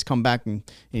before. He's come back and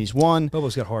he's won.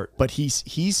 Bobo's got heart. But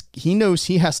he knows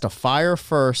he has to fire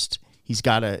first. He's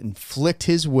got to inflict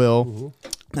his will.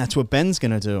 That's what Ben's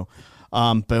going to do.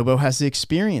 Bobo has the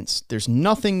experience. There's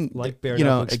nothing like bare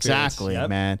knuckle experience. Exactly,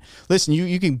 man. Listen,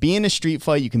 you can be in a street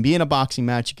fight, you can be in a boxing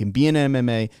match, you can be in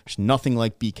MMA. There's nothing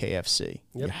like BKFC.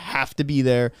 You have to be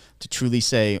there to truly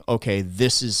say, okay,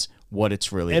 this is what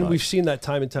it's really like. And we've seen that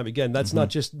time and time again. That's not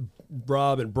just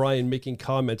Rob and Brian making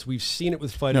comments. We've seen it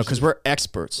with fighters. No, because we're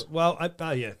experts. Well,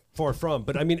 far from.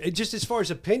 But I mean, just as far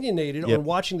as opinionated on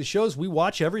watching the shows, we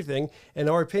watch everything, and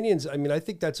our opinions, I mean, I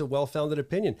think that's a well-founded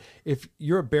opinion. If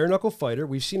you're a bare knuckle fighter,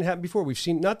 we've seen it happen before. We've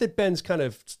seen, not that Ben's kind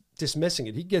of dismissing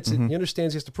it. He gets it. He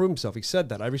understands he has to prove himself. He said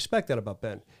that. I respect that about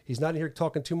Ben. He's not in here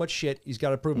talking too much shit. He's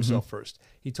got to prove himself first.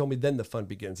 He told me then the fun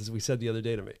begins, as we said the other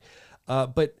day to me.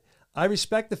 But I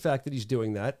respect the fact that he's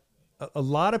doing that. a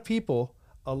lot of people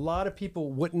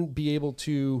wouldn't be able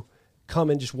to come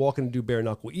and just walk in and do bare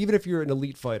knuckle, even if you're an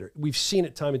elite fighter. We've seen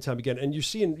it time and time again, and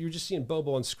you're just seeing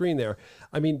Bobo on screen there.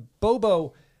 I mean,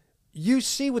 Bobo, you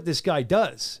see what this guy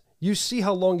does. You see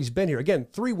how long he's been here. Again,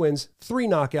 3 wins, 3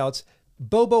 knockouts.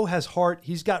 Bobo has heart.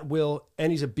 He's got will,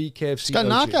 and he's a BKFC. He's got OG.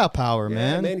 knockout power, Yeah,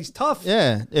 man. Man, he's tough.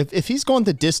 Yeah, if he's going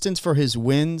the distance for his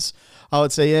wins, I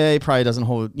would say, yeah, he probably doesn't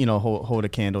hold a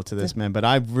candle to this, man. But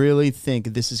I really think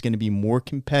this is going to be more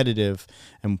competitive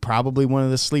and probably one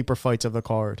of the sleeper fights of the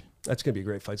card. That's going to be a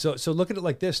great fight. So look at it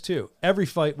like this, too. Every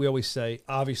fight, we always say,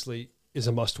 obviously, is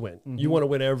a must-win. You want to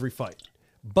win every fight.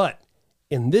 But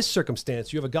in this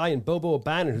circumstance, you have a guy in Bobo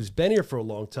O'Bannon who's been here for a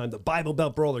long time. The Bible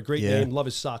Belt Brawler, great name. Love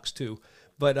his socks, too.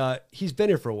 But he's been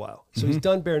here for a while. So he's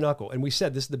done bare knuckle. And we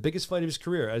said this is the biggest fight of his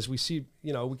career. As we see,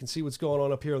 we can see what's going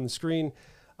on up here on the screen.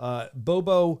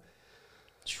 Bobo,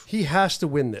 he has to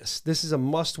win this. This is a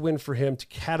must-win for him to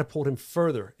catapult him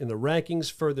further in the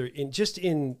rankings, further in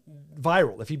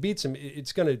viral. If he beats him,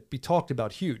 it's going to be talked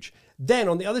about huge. Then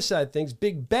on the other side of things,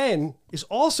 Big Ben is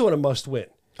also in a must-win.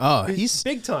 Oh, he's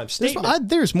big time statement.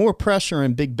 There's more pressure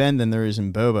in Big Ben than there is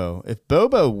in Bobo. If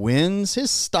Bobo wins, his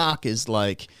stock is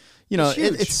like,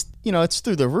 it's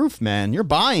through the roof, man. You're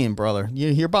buying, brother.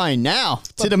 You're buying now.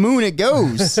 To the moon it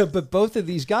goes. But both of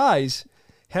these guys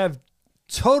have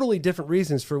totally different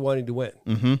reasons for wanting to win.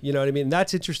 You know what I mean?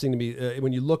 That's interesting to me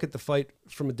when you look at the fight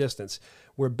from a distance.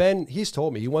 Where Ben, he's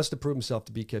told me he wants to prove himself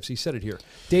to BKFC. He said it here.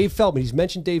 Dave Feldman, he's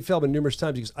mentioned Dave Feldman numerous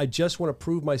times. He goes, I just want to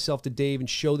prove myself to Dave and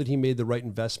show that he made the right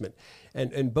investment.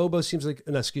 And Ben seems like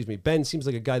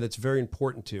a guy that's very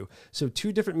important to. So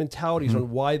 2 different mentalities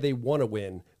on why they want to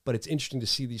win. But it's interesting to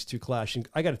see these 2 clash. And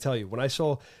I got to tell you, when I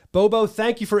saw Bobo,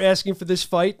 thank you for asking for this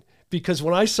fight. Because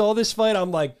when I saw this fight,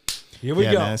 I'm like, here we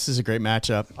go. Man, this is a great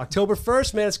matchup. October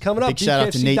 1st, man, it's coming up. Big shout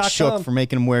out to Nate Shook for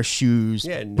making him wear shoes.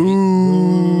 Yeah,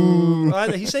 Boo.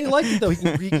 He said he liked it, though.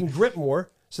 He can grip more,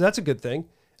 so that's a good thing.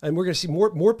 And we're going to see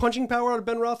more punching power out of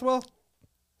Ben Rothwell.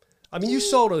 I mean, you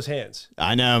saw those hands.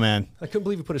 I know, man. I couldn't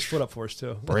believe he put his foot up for us,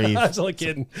 too. Brave. I was only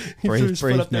kidding. He threw his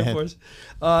foot up there for us.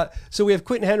 So we have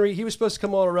Quentin Henry. He was supposed to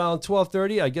come on around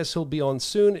 12:30. I guess he'll be on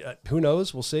soon. Who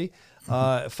knows? We'll see.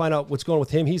 Find out what's going on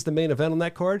with him. He's the main event on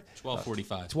that card.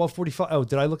 12:45. 12:45. Oh,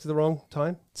 did I look at the wrong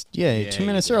time? Yeah, 2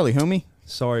 minutes early, homie.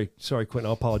 Sorry, Quentin.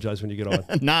 I'll apologize when you get on.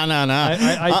 Nah.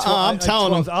 I'm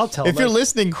telling him. I'll tell him. If you're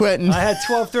listening, Quentin, I had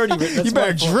 12:30. You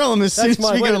better drill him as soon as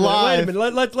we get live. Wait a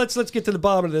minute. Let's get to the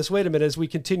bottom of this. Wait a minute as we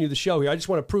continue the show here. I just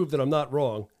want to prove that I'm not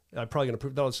wrong. I'm probably going to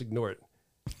prove that. I'll just ignore it.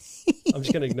 I'm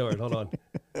just going to ignore it. Hold on.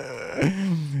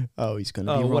 Oh, he's going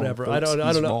to be wrong. Whatever. Folks. I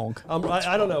don't know.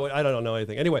 I don't know. I don't know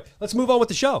anything. Anyway, let's move on with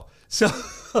the show. So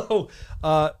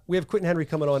we have Quentin Henry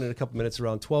coming on in a couple minutes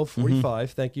around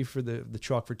 12:45. Thank you for the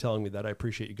chalk for telling me that. I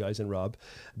appreciate you guys and Rob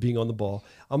being on the ball.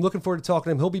 I'm looking forward to talking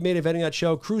to him. He'll be main eventing that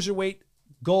show. Cruiserweight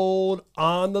gold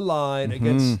on the line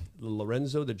against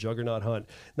Lorenzo the Juggernaut Hunt.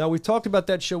 Now, we've talked about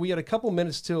that show. We had a couple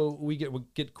minutes till we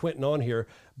get Quentin on here.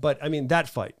 But, I mean, that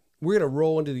fight. We're going to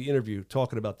roll into the interview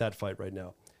talking about that fight right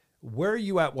now. Where are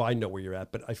you at? Well, I know where you're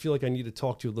at, but I feel like I need to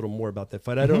talk to you a little more about that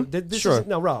fight. I don't. Sure.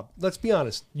 Now, Rob, let's be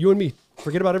honest. You and me,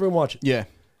 forget about everyone watching. Yeah.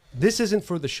 This isn't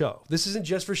for the show. This isn't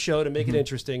just for show to make it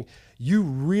interesting. You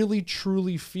really,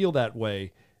 truly feel that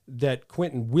way, that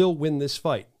Quentin will win this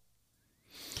fight.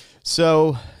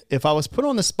 So, if I was put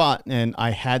on the spot and I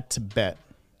had to bet.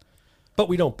 But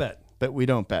we don't bet.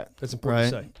 That's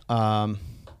important to say.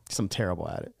 Because I'm terrible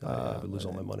at it. I would lose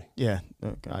all my money. Yeah.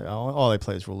 All I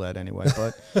play is roulette anyway.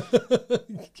 But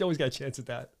you always got a chance at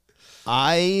that.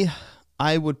 I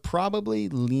would probably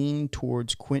lean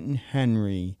towards Quentin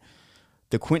Henry.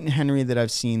 The Quentin Henry that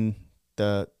I've seen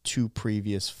the 2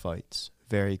 previous fights.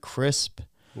 Very crisp.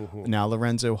 Now,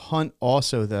 Lorenzo Hunt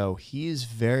also, though, he is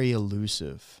very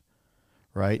elusive.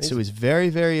 Right? So he's very,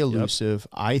 very elusive.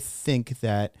 Yep. I think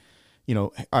that,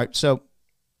 all right, so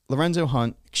Lorenzo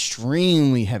Hunt,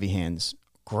 extremely heavy hands,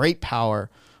 great power,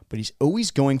 but he's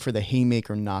always going for the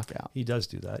haymaker knockout. He does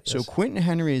do that. Yes. So Quentin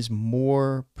Henry is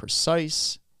more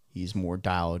precise. He's more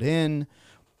dialed in.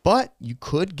 But you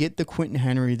could get the Quentin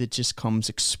Henry that just comes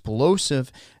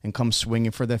explosive and comes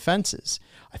swinging for the fences.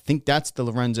 I think that's the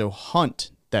Lorenzo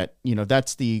Hunt that,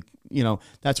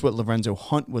 that's what Lorenzo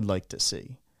Hunt would like to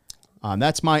see.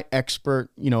 That's my expert,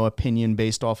 opinion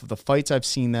based off of the fights I've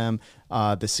seen them,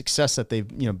 the success that they've,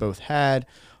 both had.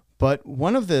 But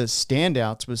one of the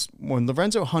standouts was when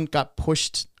Lorenzo Hunt got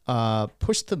pushed to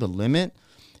the limit,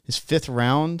 his 5th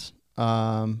round,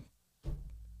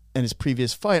 in his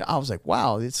previous fight. I was like,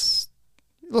 wow, it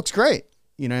looks great.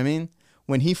 You know what I mean?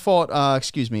 When he fought,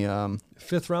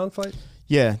 5th round fight.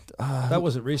 Yeah. That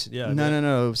wasn't recent. Yeah.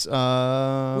 No. It was, we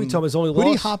talking about his only who did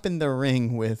he loss? hop in the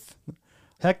ring with?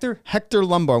 Hector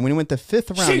Lombard. When he went the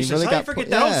 5th round, Jesus, he really how got you forget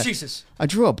that? Oh, Jesus. I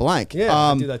drew a blank. Yeah,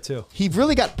 I do that too. He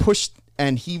really got pushed,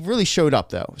 and he really showed up,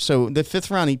 though. So the 5th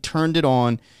round, he turned it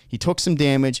on. He took some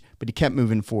damage, but he kept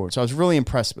moving forward. So I was really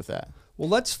impressed with that. Well,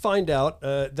 let's find out.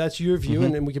 That's your view,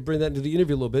 and we can bring that into the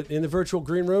interview a little bit. In the virtual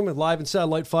green room and live in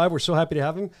Satellite 5, we're so happy to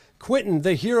have him. Quentin,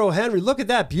 the hero Henry. Look at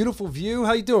that beautiful view.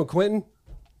 How you doing, Quentin?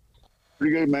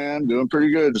 Pretty good, man. Doing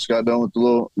pretty good. Just got done with the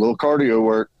little cardio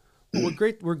work. Well, we're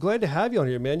great. We're glad to have you on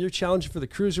here, man. You're challenging for the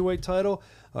cruiserweight title.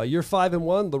 You're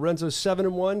 5-1. Lorenzo's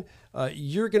 7-1.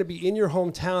 You're going to be in your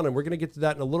hometown, and we're going to get to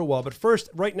that in a little while. But first,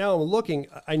 right now, I'm looking.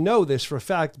 I know this for a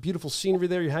fact. Beautiful scenery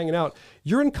there. You're hanging out.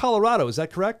 You're in Colorado. Is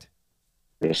that correct?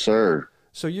 Yes, sir.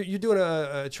 So you're doing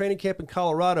a training camp in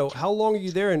Colorado. How long are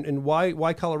you there, and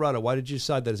why Colorado? Why did you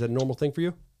decide that? Is that a normal thing for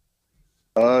you?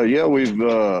 Yeah,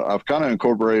 I've kind of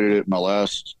incorporated it in my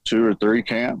last 2 or 3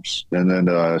 camps. And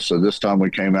then, so this time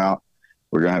we came out,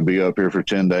 we're going to be up here for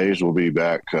 10 days. We'll be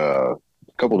back a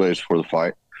couple days before the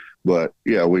fight. But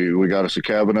yeah, we got us a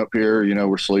cabin up here. You know,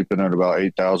 we're sleeping at about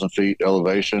 8,000 feet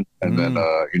elevation. And then,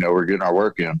 you know, we're getting our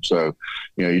work in. So,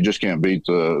 you know, you just can't beat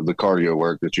the cardio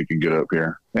work that you can get up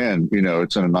here. And, you know,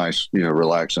 it's in a nice, you know,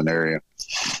 relaxing area.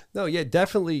 No, yeah,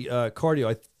 definitely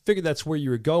cardio. I figured that's where you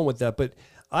were going with that. But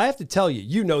I have to tell you,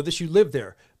 you know this, you live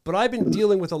there, but I've been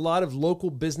dealing with a lot of local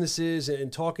businesses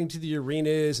and talking to the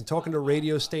arenas and talking to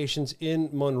radio stations in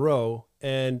Monroe,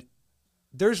 and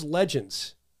there's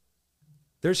legends.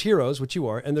 There's heroes, which you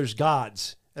are, and there's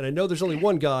gods. And I know there's only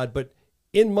one God, but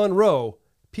in Monroe,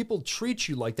 people treat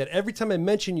you like that. Every time I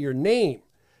mention your name,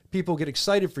 people get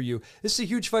excited for you. This is a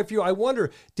huge fight for you. I wonder,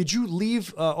 did you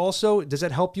leave also? Does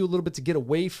that help you a little bit to get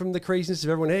away from the craziness of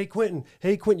everyone? Hey, Quentin,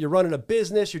 you're running a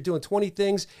business. You're doing 20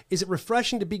 things. Is it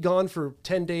refreshing to be gone for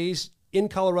 10 days in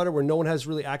Colorado where no one has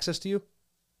really access to you?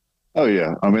 Oh,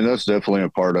 yeah. I mean, that's definitely a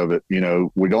part of it. You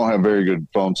know, we don't have very good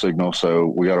phone signal, so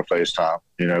we got to FaceTime,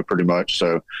 you know, pretty much.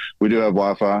 So we do have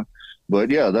Wi-Fi. But,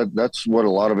 yeah, that's what a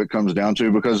lot of it comes down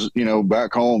to because, you know,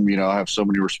 back home, you know, I have so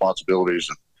many responsibilities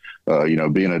and, you know,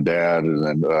 being a dad and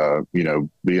then, you know,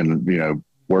 being, you know,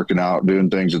 working out, doing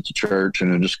things at the church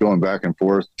and then just going back and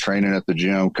forth, training at the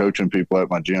gym, coaching people at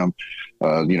my gym,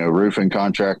 you know, roofing,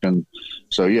 contracting.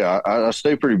 So, yeah, I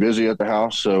stay pretty busy at the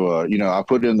house. So, you know, I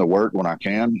put in the work when I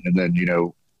can. And then, you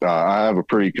know, I have a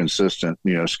pretty consistent,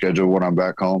 you know, schedule when I'm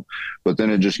back home. But then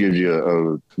it just gives you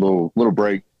a little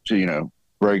break to, you know,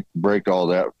 break all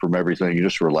that from everything. You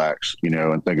just relax, you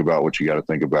know, and think about what you got to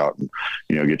think about and,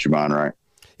 you know, get your mind right.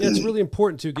 Yeah, it's really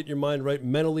important to get your mind right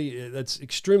mentally. That's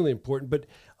extremely important. But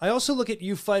I also look at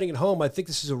you fighting at home. I think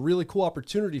this is a really cool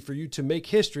opportunity for you to make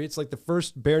history. It's like the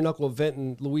first bare knuckle event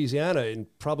in Louisiana in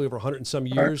probably over 100 and some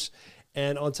years.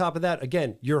 And on top of that,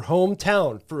 again, your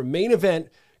hometown for a main event,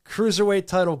 cruiserweight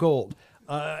title gold.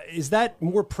 Is that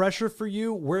more pressure for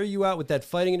you? Where are you at with that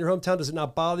fighting in your hometown? Does it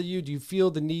not bother you? Do you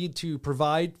feel the need to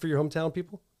provide for your hometown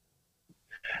people?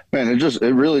 Man, it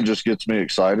really just gets me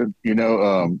excited. You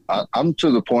know, I'm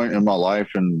to the point in my life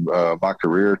and my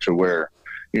career to where,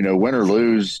 you know, win or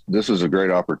lose, this is a great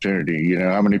opportunity. You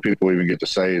know, how many people even get to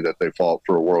say that they fought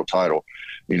for a world title?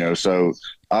 You know, so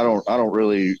I don't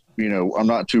really, you know, I'm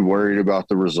not too worried about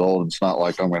the result. It's not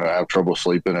like I'm going to have trouble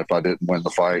sleeping if I didn't win the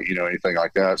fight, you know, anything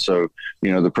like that. So,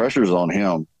 you know, the pressure's on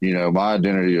him. You know, my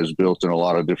identity is built in a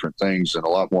lot of different things and a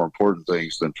lot more important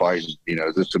things than fighting. You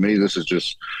know, to me, this is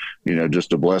just, you know,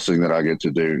 just a blessing that I get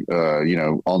to do, you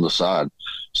know, on the side.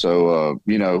 So,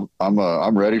 you know,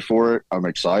 I'm ready for it. I'm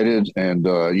excited. And,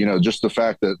 you know, just the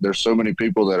fact that there's so many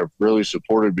people that have really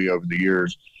supported me over the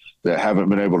years that haven't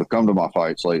been able to come to my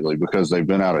fights lately because they've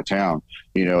been out of town,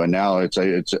 you know, and now it's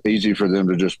easy for them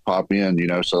to just pop in, you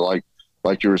know. So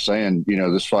like you were saying, you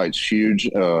know, this fight's huge.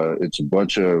 It's a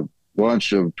bunch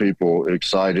of people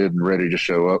excited and ready to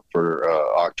show up for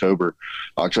October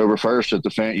 1st at the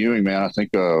Fant Ewing, man. I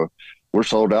think we're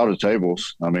sold out of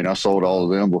tables. I mean, I sold all of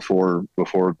them before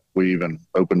we even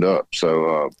opened up.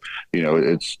 So, you know,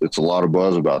 it's a lot of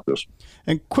buzz about this.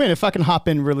 And Quinn, if I can hop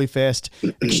in really fast,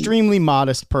 extremely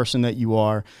modest person that you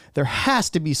are, there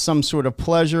has to be some sort of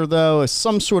pleasure, though,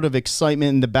 some sort of excitement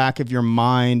in the back of your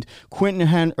mind.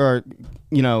 Lorenzo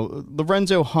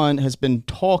Hunt has been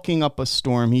talking up a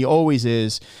storm. He always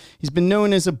is. He's been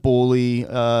known as a bully.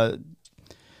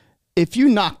 If you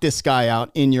knock this guy out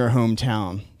in your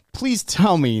hometown, please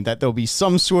tell me that there'll be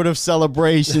some sort of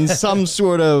celebration, some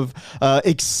sort of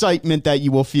excitement that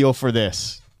you will feel for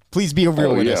this. Please be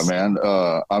real with us. Yeah, man.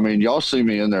 I mean, y'all see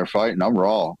me in there fighting. I'm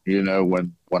raw. You know,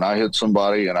 when I hit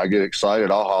somebody and I get excited,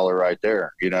 I'll holler right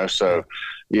there. You know, so,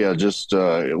 yeah, just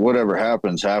whatever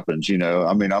happens. You know,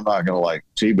 I mean, I'm not going to like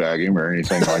teabag him or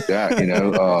anything like that, you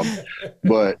know.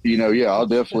 But you know, yeah, I'll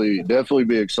definitely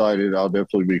be excited. I'll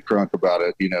definitely be crunk about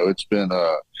it. You know, it's been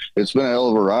a hell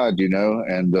of a ride, you know,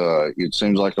 and it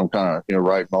seems like I'm kind of, you know,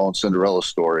 writing my own Cinderella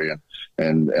story,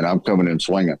 and I'm coming in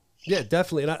swinging. Yeah,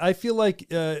 definitely. And I feel like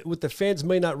what the fans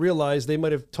may not realize, they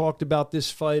might have talked about this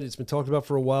fight. It's been talked about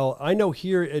for a while. I know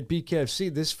here at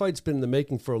BKFC, this fight's been in the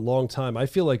making for a long time. I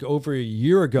feel like over a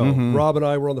year ago, Rob and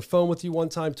I were on the phone with you one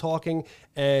time talking,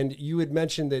 and you had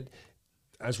mentioned that,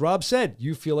 as Rob said,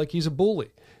 you feel like he's a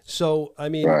bully. So, I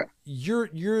mean, Right.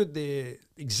 you're the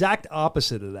exact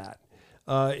opposite of that.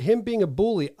 Him being a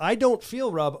bully, I don't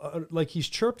feel, Rob, like he's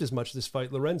chirped as much this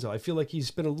fight, Lorenzo. I feel like he's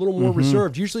been a little more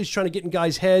reserved. Usually he's trying to get in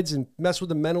guys' heads and mess with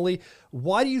them mentally.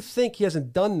 Why do you think he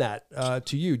hasn't done that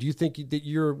to you? Do you think that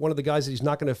you're one of the guys that he's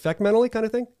not going to affect mentally, kind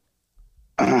of thing?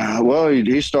 Well,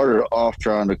 he started off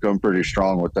trying to come pretty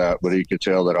strong with that, but he could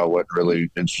tell that I wasn't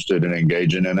really interested in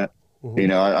engaging in it. You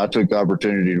know, I took the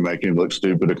opportunity to make him look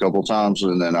stupid a couple times,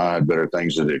 and then I had better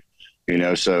things to do. You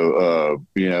know, so,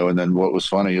 you know, and then what was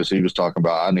funny is he was talking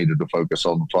about I needed to focus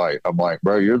on the fight. I'm like,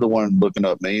 bro, you're the one looking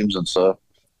up memes and stuff.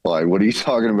 Like, what are you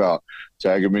talking about?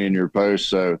 Tagging me in your post.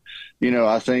 So, you know,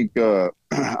 I think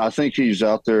he's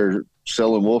out there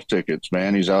selling wolf tickets,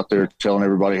 man. He's out there telling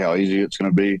everybody how easy it's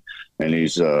going to be. And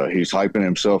he's hyping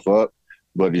himself up,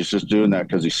 but he's just doing that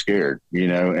because he's scared, you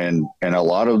know, and a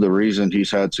lot of the reason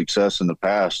he's had success in the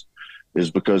past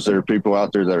is because there are people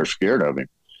out there that are scared of him.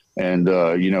 And,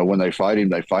 you know, when they fight him,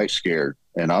 they fight scared,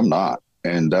 and I'm not.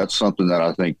 And that's something that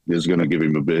I think is going to give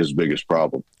him his biggest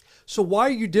problem. So why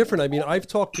are you different? I mean, I've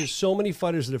talked to so many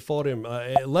fighters that have fought him,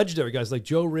 legendary guys like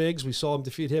Joe Riggs. We saw him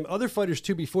defeat him. Other fighters,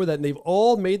 too, before that, and they've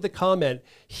all made the comment,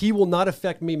 he will not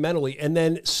affect me mentally. And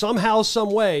then somehow, some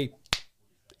way,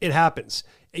 it happens.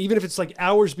 Even if it's like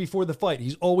hours before the fight,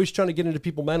 he's always trying to get into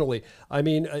people mentally. I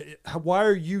mean, why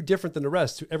are you different than the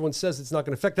rest? Everyone says it's not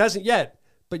going to affect. It hasn't yet.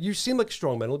 But you seem like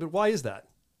strong mentally, but why is that?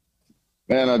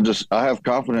 Man, I have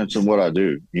confidence in what I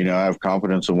do. You know, I have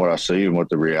confidence in what I see and what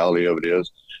the reality of it is.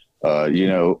 You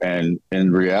know, and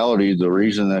in reality, the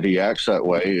reason that he acts that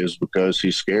way is because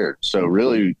he's scared. So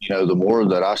really, you know, the more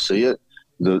that I see it,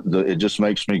 it just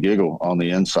makes me giggle on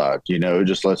the inside. You know, it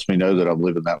just lets me know that I'm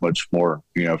living that much more,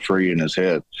 you know, free in his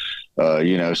head.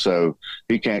 You know, so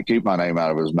he can't keep my name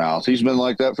out of his mouth. He's been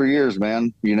like that for years,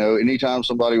 man. You know, anytime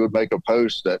somebody would make a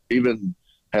post that even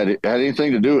had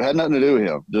anything to do, had nothing to do with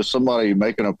him, just somebody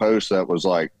making a post that was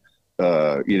like,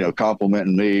 you know,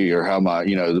 complimenting me or how my,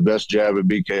 you know, the best jab at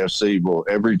BKFC. Well,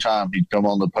 every time he'd come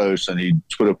on the post and he'd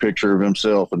put a picture of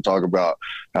himself and talk about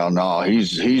how,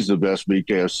 he's the best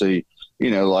BKFC,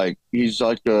 you know, like he's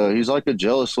like a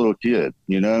jealous little kid,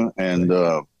 you know, and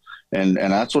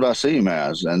that's what I see him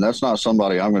as. And that's not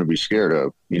somebody I'm going to be scared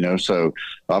of, you know? So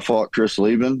I fought Chris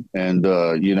Lieben, and,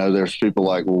 you know, there's people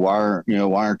like, well,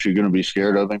 why aren't you going to be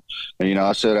scared of him? And, you know,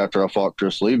 I said, after I fought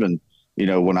Chris Lieben, you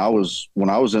know, when I was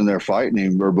in there fighting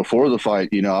him, or before the fight,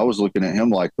 you know, I was looking at him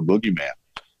like the boogeyman.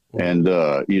 And,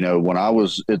 you know, when I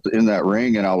was in that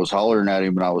ring and I was hollering at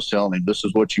him and I was telling him, this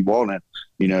is what you wanted,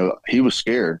 you know, he was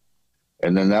scared.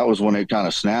 And then that was when it kind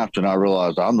of snapped and I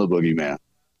realized I'm the boogeyman.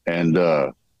 And,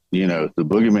 you know, the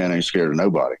boogeyman ain't scared of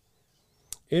nobody.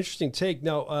 Interesting take.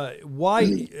 Now,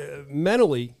 why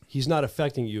mentally he's not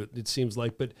affecting you, it seems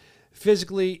like, but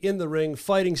physically, in the ring,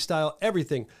 fighting style,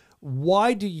 everything.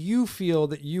 Why do you feel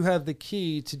that you have the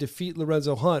key to defeat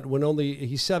Lorenzo Hunt when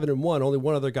he's 7-1, only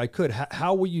one other guy could?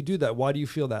 How will you do that? Why do you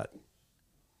feel that?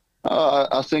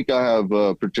 I think I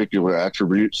have particular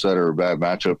attributes that are a bad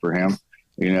matchup for him.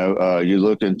 You know, you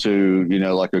look into, you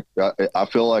know, I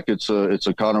feel like it's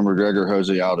a Conor McGregor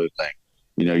Jose Aldo thing.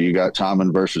 You know, you got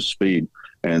timing versus speed.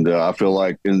 And I feel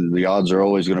like the odds are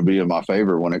always going to be in my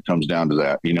favor when it comes down to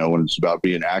that, you know, when it's about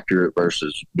being accurate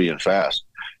versus being fast,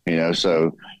 you know.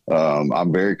 So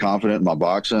I'm very confident in my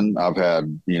boxing. I've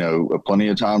had, you know, plenty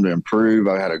of time to improve.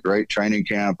 I had a great training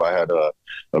camp. I had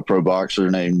a pro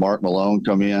boxer named Mark Malone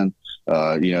come in.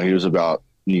 You know, he was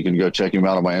you can go check him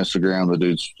out on my Instagram. The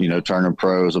dude's, you know, turning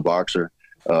pro as a boxer.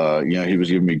 You know, he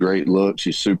was giving me great looks.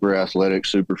 He's super athletic,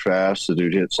 super fast. The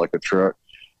dude hits like a truck.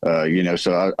 You know,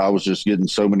 so I was just getting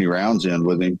so many rounds in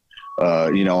with him,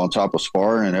 you know, on top of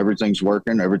sparring, and everything's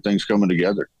working, everything's coming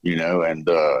together, you know, and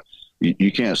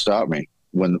you can't stop me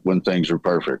when things are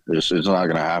perfect. It's not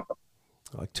going to happen.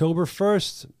 October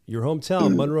 1st, your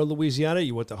hometown, Monroe, Louisiana.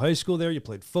 You went to high school there. You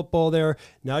played football there.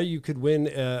 Now you could win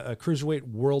a cruiserweight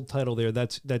world title there.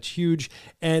 That's huge.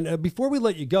 And before we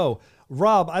let you go,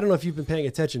 Rob, I don't know if you've been paying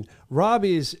attention. Rob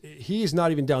is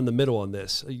not even down the middle on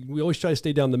this. We always try to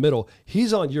stay down the middle.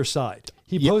 He's on your side.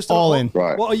 He posted all in.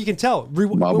 Right. Well, you can tell.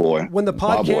 My boy. When the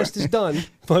podcast is done,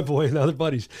 my boy and other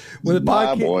buddies. When the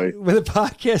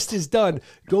podcast is done,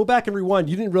 go back and rewind.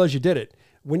 You didn't realize you did it.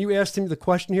 When you asked him the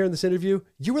question here in this interview,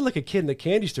 you were like a kid in the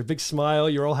candy store. Big smile.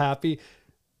 You're all happy.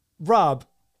 Rob,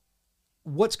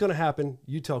 what's going to happen?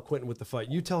 You tell Quentin with the fight.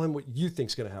 You tell him what you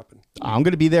think's going to happen. I'm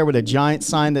going to be there with a giant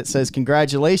sign that says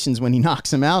congratulations when he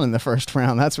knocks him out in the first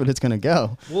round. That's what it's going to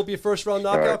go. Will it be a first round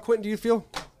knockout, right. Quentin, do you feel?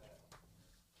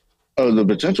 Oh, the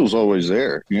potential's always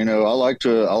there. I'm like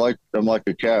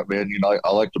a cat, man.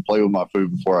 I like to play with my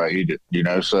food before I eat it,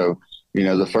 So,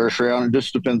 the first round, it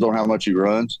just depends on how much he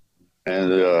runs and,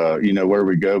 where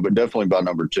we go, but definitely by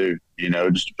number 2,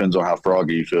 it just depends on how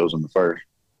froggy he feels in the first.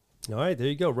 All right, there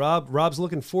you go. Rob's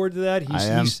looking forward to that.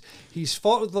 He's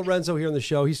fought with Lorenzo here on the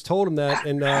show. He's told him that.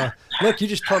 And look, you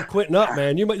just pumped Quentin up,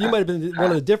 man. You might have been one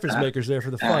of the difference makers there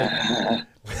for the fight.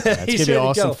 It's gonna be an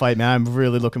awesome fight, man. I'm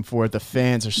really looking forward. The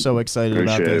fans are so excited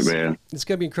about this. Appreciate it, man. It's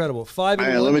gonna be incredible. 5-1.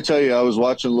 Man, let me tell you, I was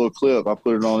watching a little clip. I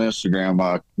put it on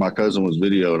Instagram. My cousin was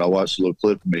videoing. I watched a little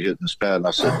clip of me hitting this pad, and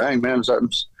I said, "Dang, man, is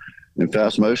that in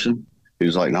fast motion?" He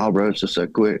was like, "No, bro, it's just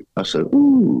that quick." I said,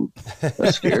 "Ooh,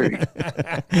 that's scary.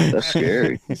 That's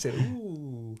scary." He said,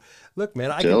 "Ooh, look,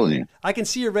 man, I can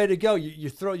see you're ready to go.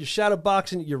 You're shadow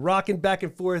boxing. You're rocking back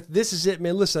and forth. This is it,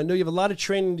 man. Listen, I know you have a lot of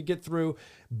training to get through.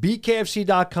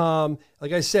 BKFC.com.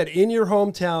 Like I said, in your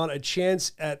hometown, a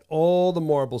chance at all the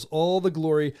marbles, all the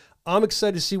glory. I'm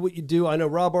excited to see what you do. I know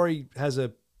Rob already has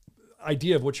a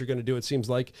idea of what you're going to do. It seems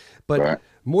like, but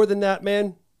more than that,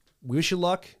 man." Wish you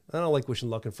luck. I don't like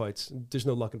wishing luck in fights. There's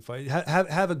no luck in fight.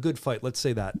 Have a good fight. Let's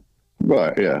say that.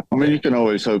 Right, yeah. I mean, you can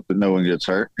always hope that no one gets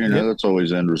hurt. That's always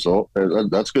the end result.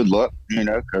 That's good luck,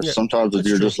 because sometimes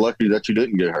you're just lucky that you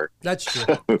didn't get hurt. That's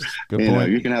true. Good point.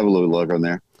 You can have a little luck on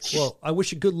there. Well, I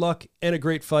wish you good luck and a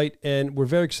great fight, and we're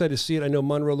very excited to see it. I know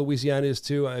Monroe, Louisiana is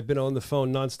too. I've been on the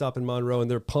phone nonstop in Monroe, and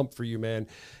they're pumped for you, man.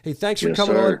 Hey, thanks for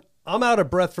coming on. I'm out of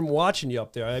breath from watching you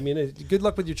up there. I mean, good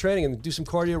luck with your training and do some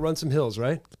cardio, run some hills,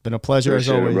 right? It's been a pleasure as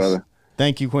always. Brother.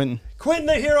 Thank you, Quentin. Quentin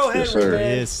the Hero Henry,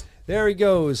 man. Yes. There he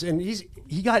goes. And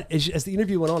he got, as the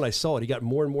interview went on, I saw it. He got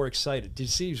more and more excited. Did you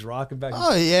see he's rocking back?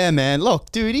 Oh, yeah, man.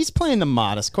 Look, dude, he's playing the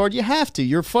modest card. You have to.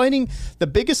 You're fighting the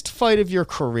biggest fight of your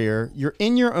career. You're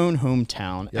in your own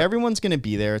hometown. Yep. Everyone's going to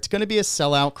be there. It's going to be a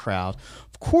sellout crowd.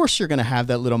 Of course you're going to have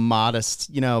that little modest,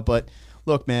 but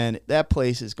look, man, that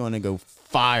place is going to go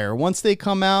fire once they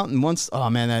come out, and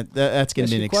that's going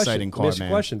to be an exciting card, man.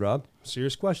 Question, Rob.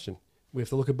 Serious question. We have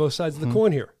to look at both sides of the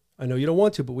coin here. I know you don't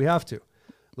want to, but we have to.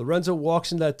 Lorenzo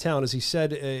walks into that town, as he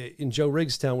said in Joe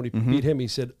Riggs' town when he beat him. He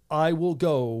said, "I will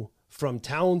go from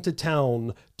town to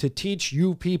town to teach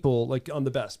you people like I'm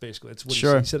the best." Basically, that's what he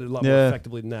said. He said it a lot more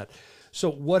effectively than that. So,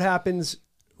 what happens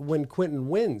when Quentin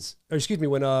wins, or excuse me,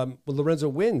 when Lorenzo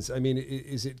wins? I mean,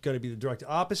 is it going to be the direct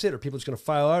opposite? Are people just going to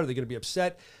file out? Are they going to be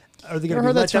upset? Are they going to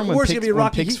be let down? Or is it going to be a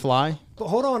rocky? Pigs fly. But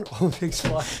hold on, pigs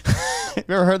fly. You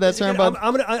ever heard that term?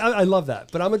 I love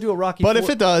that, but I'm gonna do a Rocky. But if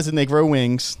it does, and they grow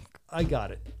wings, I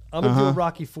got it. I'm gonna do a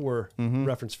Rocky IV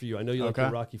reference for you. I know you like the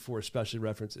Rocky IV, especially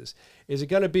references. Is it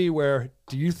going to be where?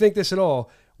 Do you think this at all?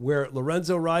 Where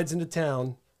Lorenzo rides into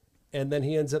town, and then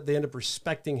they end up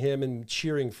respecting him and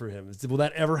cheering for him? Will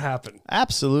that ever happen?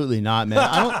 Absolutely not,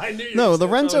 man. No,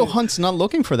 Lorenzo Hunt's not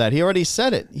looking for that. He already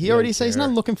said it. He already said he's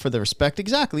not looking for the respect.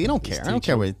 Exactly. You don't care. I don't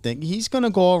care what you think. He's going to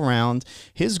go around.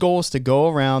 His goal is to go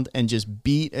around and just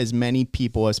beat as many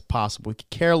people as possible. He could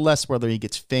care less whether he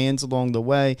gets fans along the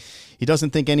way. He doesn't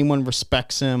think anyone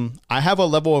respects him. I have a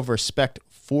level of respect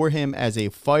for him as a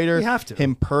fighter. You have to.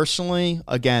 Him personally,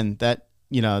 again,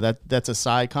 that's a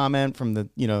side comment from the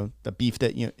the beef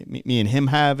that me and him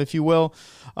have, if you will.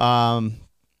 I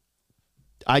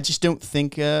just don't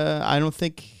think I don't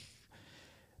think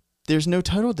there's no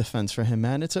title defense for him,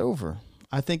 man. It's over.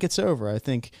 I think it's over. I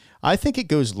think it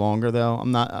goes longer though.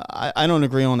 I don't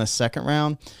agree on a second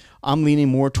round. I'm leaning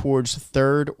more towards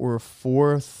third or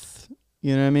fourth.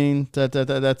 You know what I mean?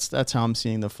 That's how I'm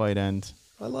seeing the fight end.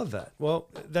 I love that. Well,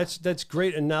 that's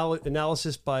great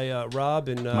analysis by Rob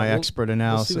and my expert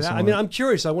analysis. I mean, I'm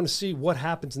curious. I want to see what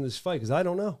happens in this fight because I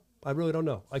don't know. I really don't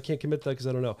know. I can't commit to that because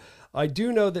I don't know. I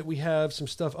do know that we have some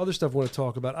other stuff I want to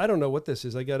talk about. I don't know what this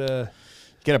is. I got a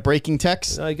breaking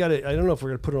text. I don't know if we're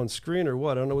gonna put it on screen or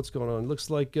what. I don't know what's going on. It looks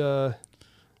like Joe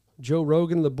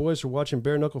Rogan and the boys are watching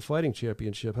Bare Knuckle Fighting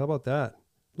Championship. How about that?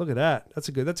 Look at that. That's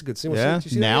a good scene. Yeah.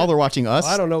 Now they're watching us.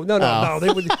 I don't know. No. They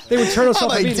would turn us off.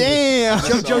 Like, damn.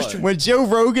 When Joe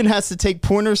Rogan has to take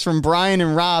pointers from Brian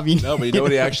and Rob. No, but you know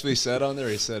what he actually said on there?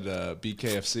 He said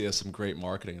BKFC has some great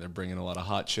marketing. They're bringing a lot of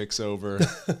hot chicks over.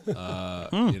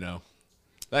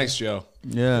 Thanks, Joe.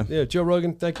 Yeah. Yeah, Joe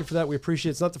Rogan, thank you for that. We appreciate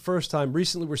it. It's not the first time.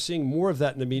 Recently, we're seeing more of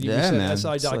that in the media. Yeah, we man.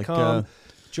 said SI.com. It's like,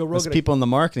 Joe Rogan. people in the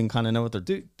marketing kind of know what they're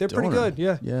doing. They're pretty good,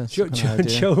 yeah. Yeah.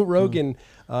 Joe Rogan,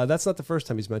 that's not the first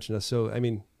time he's mentioned us. So, I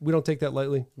mean, we don't take that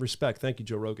lightly. Respect. Thank you,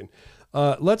 Joe Rogan.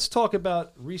 Let's talk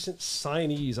about recent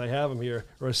signees. I have them here,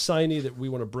 or a signee that we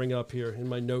want to bring up here in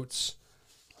my notes.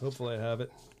 Hopefully I have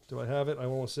it. Do I have it? I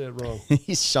won't say it wrong.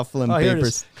 He's shuffling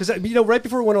papers. Because, right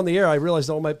before we went on the air, I realized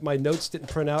all my notes didn't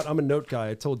print out. I'm a note guy.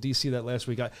 I told DC that last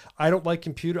week. I don't like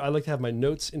computer. I like to have my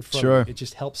notes in front of me. It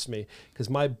just helps me because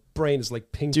my brain is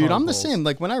like ping pong. Dude, I'm the balls. same.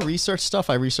 Like when I research stuff,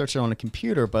 I research it on a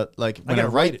computer. But like when I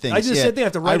write things, I just said they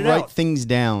have to write it out. I write things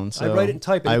down. So I write it and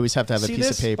type it. I always have to have a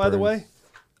piece of paper. By the way,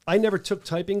 I never took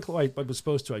typing. I was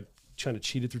supposed to. I kind of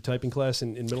cheated through typing class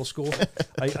in middle school.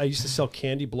 I used to sell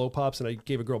candy blow pops, and I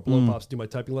gave a girl blow pops to do my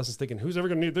typing lessons, thinking, who's ever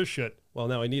going to need this shit? Well,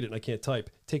 now I need it, and I can't type.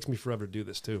 It takes me forever to do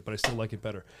this, too, but I still like it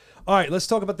better. All right, let's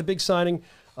talk about the big signing.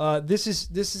 This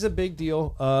is a big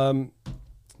deal.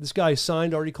 This guy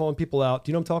signed, already calling people out. Do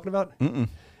you know what I'm talking about?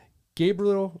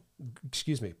 Gabriel,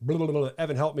 excuse me.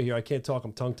 Evan, help me here. I can't talk.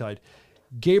 I'm tongue-tied.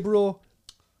 Gabriel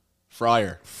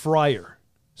Fryer.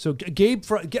 So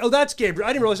that's Gabriel.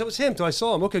 I didn't realize that was him until I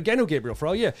saw him. Okay, I know Gabriel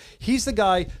Fryer. Yeah, he's the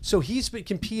guy. So he's been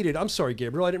competed. I'm sorry,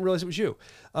 Gabriel. I didn't realize it was you.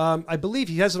 I believe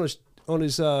he has on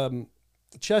his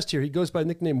chest here. He goes by the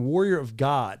nickname Warrior of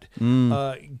God.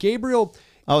 Gabriel.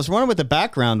 I was wondering what the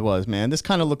background was, man. This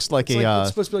kind of looks like it's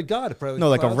supposed to be like God. Probably no,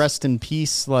 like a rest in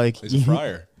peace. Like he's a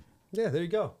friar. Yeah, there you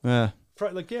go. Yeah.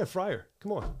 Fryer.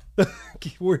 Come on.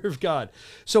 Warrior of God.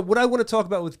 So what I want to talk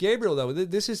about with Gabriel, though,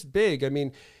 this is big. I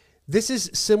mean, this is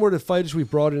similar to fighters we've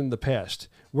brought in the past.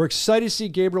 We're excited to see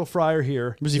Gabriel Fryer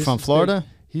here. Was he from Florida?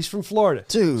 He's from Florida.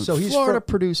 Dude, so Florida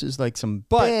produces like some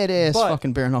badass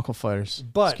fucking bare knuckle fighters.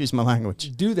 Excuse my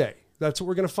language. Do they? That's what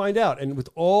we're going to find out. And with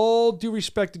all due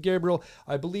respect to Gabriel,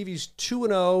 I believe he's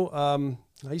 2-0.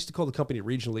 I used to call the company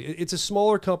regionally. It's a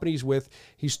smaller company he's with.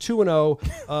 He's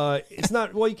 2-0. It's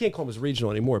not, well, you can't call him as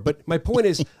regional anymore. But my point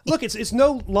is, look, it's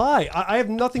no lie. I have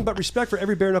nothing but respect for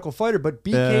every bare knuckle fighter, but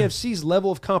BKFC's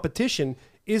level of competition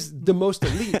is the most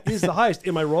elite, is the highest.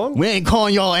 Am I wrong? We ain't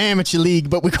calling y'all amateur league,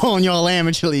 but we're calling y'all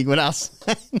amateur league with us.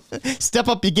 Step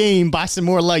up your game, buy some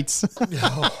more lights.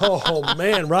 Oh,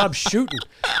 man, Rob's shooting.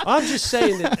 I'm just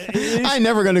saying that I ain't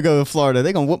never going to go to Florida.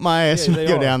 They're going to whoop my ass when I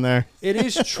go down there. It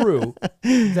is true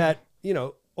that,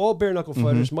 all bare knuckle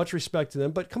fighters, much respect to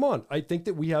them, but come on, I think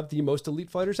that we have the most elite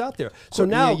fighters out there. So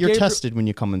now you're tested when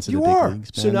you come into the big leagues. Man.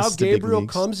 So now Gabriel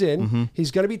comes in.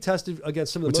 He's going to be tested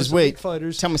against some of the most elite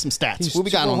fighters. Tell me some stats. What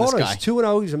we got on this guy? He's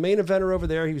 2-0. He's a main eventer over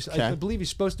there. I believe he's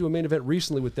supposed to do a main event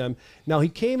recently with them. Now he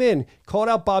came in, called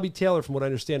out Bobby Taylor, from what I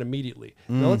understand, immediately.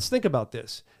 Now let's think about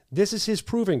this. This is his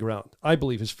proving ground, I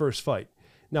believe, his first fight.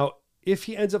 Now, if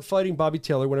he ends up fighting Bobby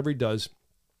Taylor, whenever he does,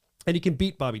 and he can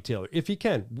beat Bobby Taylor, if he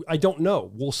can, I don't know.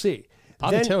 We'll see.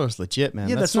 Bobby Taylor's legit, man.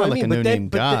 Yeah, that's not what like I mean. a no-name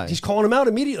guy. He's calling him out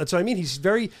immediately. That's what I mean. He's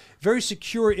very, very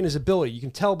secure in his ability. You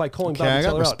can tell by calling Bobby Taylor out.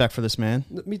 I got respect for this man.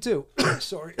 Me too.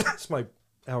 Sorry. It's my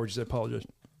allergies. I apologize.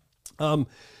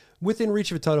 Within reach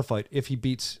of a title fight, if he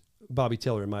beats Bobby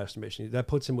Taylor, in my estimation, that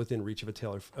puts him within reach of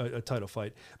a title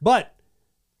fight. But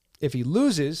if he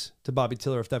loses to Bobby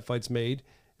Taylor, if that fight's made,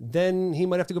 then he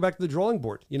might have to go back to the drawing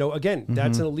board. Again,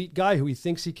 that's an elite guy who he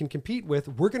thinks he can compete with.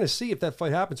 We're going to see if that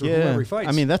fight happens or whoever he fights.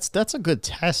 I mean, that's a good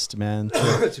test, man.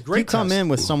 It's a great you come in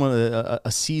with someone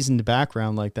a seasoned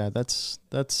background like that. That's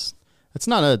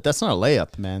not a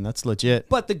layup, man. That's legit.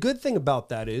 But the good thing about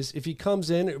that is, if he comes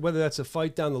in, whether that's a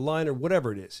fight down the line or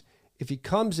whatever it is, if he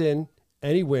comes in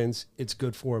and he wins, it's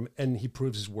good for him and he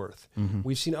proves his worth.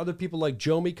 We've seen other people like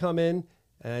Jomi come in,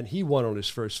 and he won on his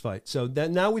first fight. So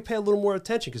that now we pay a little more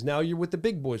attention because now you're with the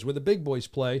big boys, where the big boys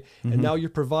play, and now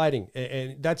you're providing.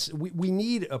 And that's we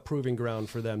need a proving ground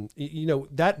for them.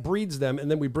 That breeds them, and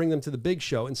then we bring them to the big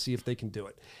show and see if they can do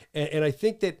it. And I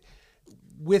think that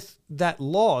with that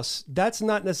loss, that's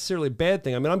not necessarily a bad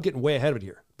thing. I mean, I'm getting way ahead of it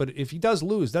here. But if he does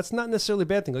lose, that's not necessarily a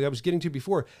bad thing, like I was getting to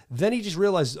before. Then he just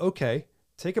realizes, okay,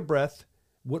 take a breath.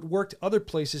 What worked other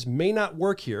places may not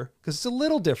work here because it's a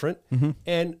little different.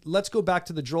 And let's go back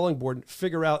to the drawing board and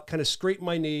figure out, kind of scrape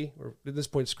my knee, or at this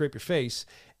point, scrape your face,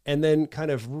 and then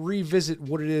kind of revisit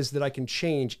what it is that I can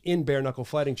change in Bare Knuckle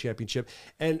Fighting Championship.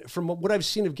 And from what I've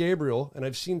seen of Gabriel, and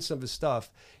I've seen some of his stuff,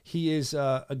 he is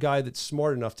a guy that's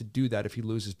smart enough to do that if he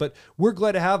loses. But we're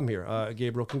glad to have him here,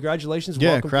 Gabriel. Congratulations.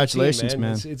 Yeah, welcome congratulations, to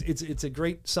the team, man. It's a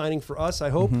great signing for us,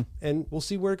 I hope, and we'll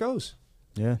see where it goes.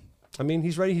 Yeah. I mean,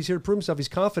 he's ready. He's here to prove himself. He's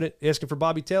confident. Asking for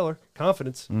Bobby Taylor.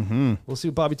 Confidence. We'll see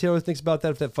what Bobby Taylor thinks about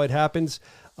that if that fight happens.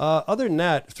 Other than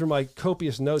that, through my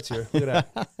copious notes here, look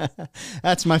at that.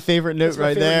 That's my favorite note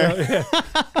right there. Yeah.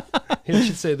 It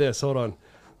should say this. Hold on.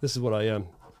 This is what I am.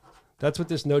 That's what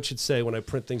this note should say when I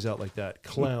print things out like that.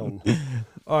 Clown.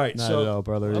 All right, Not so at all,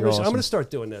 brother. I'm You're awesome. going to start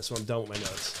doing this when I'm done with my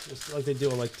notes. Just like they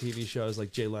do on like TV shows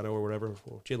like Jay Leno or whatever.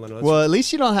 Well, Jay Leno. Well, at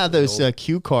least you don't have those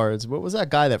cue cards. What was that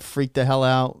guy that freaked the hell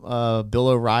out? Bill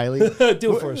O'Reilly.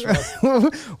 Do it for us,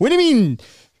 Rob. What do you mean?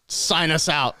 Sign us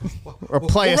out or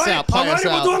play us out. Play us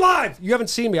out. We'll do it live. You haven't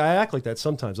seen me. I act like that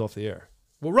sometimes off the air.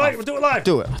 Well, right, we'll do it live.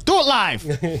 Do it live.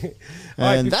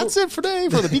 And that's it for today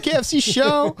for the BKFC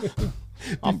show.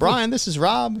 I'm Brian. This is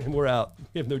Rob. And we're out.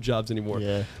 We have no jobs anymore.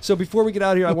 Yeah. So before we get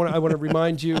out of here, I want to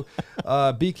remind you,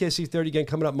 BKFC 30 again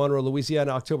coming up Monroe,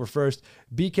 Louisiana, October 1st.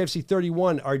 BKFC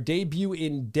 31, our debut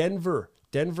in Denver,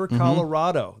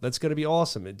 Colorado. That's going to be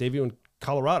awesome. A debut in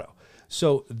Colorado.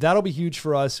 So that'll be huge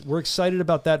for us. We're excited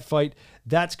about that fight.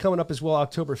 That's coming up as well,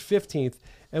 October 15th.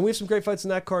 And we have some great fights in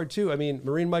that card, too. I mean,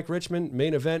 Marine Mike Richmond,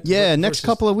 main event. Yeah, next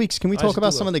couple of weeks. Can we talk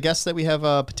about some of the guests that we have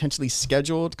potentially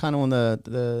scheduled, kind of on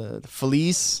the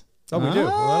Felice? Oh, we do.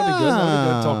 Well, that'll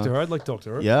be good. Talk to her. I'd like to talk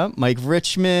to her. Yeah, Mike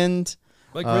Richmond.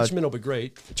 Mike Richmond will be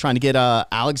great. Trying to get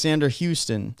Alexander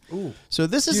Houston. Ooh. So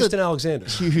this is Houston Alexander.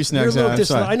 Houston Alexander. I'm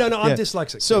sorry. I know. I'm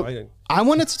dyslexic. So I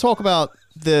wanted to talk about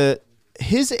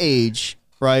his age.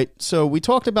 Right. So we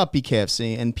talked about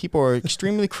BKFC, and people are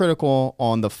extremely critical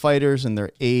on the fighters and their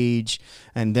age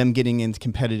and them getting into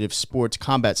competitive sports,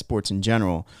 combat sports in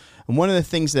general. And one of the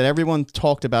things that everyone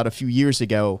talked about a few years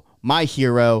ago, my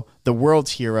hero, the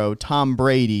world's hero, Tom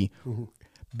Brady,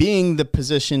 being the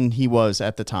position he was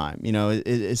at the time. You know,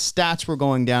 his stats were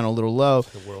going down a little low.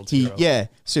 The world's hero. Yeah.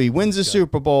 So he wins the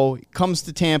Super Bowl, comes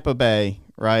to Tampa Bay,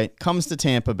 right?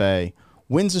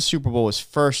 Wins the Super Bowl his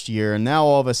first year, and now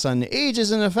all of a sudden age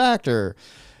isn't a factor.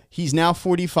 He's now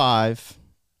 45,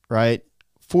 right?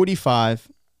 45.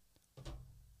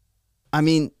 I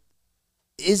mean,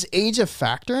 is age a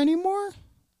factor anymore?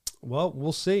 Well,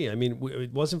 we'll see. I mean,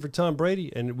 it wasn't for Tom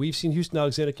Brady, and we've seen Houston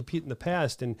Alexander compete in the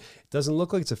past, and it doesn't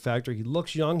look like it's a factor. He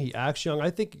looks young. He acts young.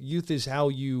 I think youth is how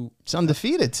you... It's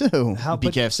undefeated, too.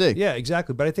 BKFC. Yeah,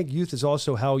 exactly. But I think youth is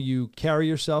also how you carry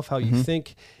yourself, how you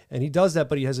think, and he does that,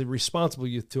 but he has a responsible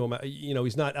youth to him. You know,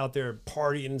 he's not out there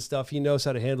partying and stuff. He knows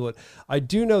how to handle it. I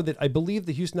do know that I believe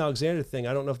the Houston Alexander thing,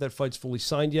 I don't know if that fight's fully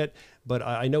signed yet, but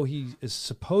I know he is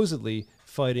supposedly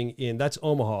fighting that's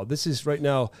Omaha. This is right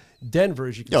now Denver,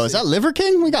 as you can see. Is that Liver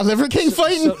King? We got Liver King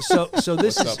fighting? So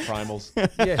this is... Primals.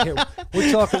 Yeah, here,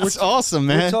 we're talking... That's awesome,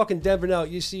 man. We're talking Denver now.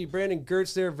 You see Brandon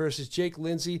Gertz there versus Jake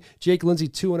Lindsay. Jake Lindsay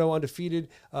 2-0 undefeated.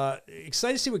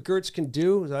 Excited to see what Gertz can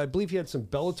do. I believe he had some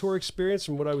Bellator experience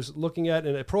from what I was looking at,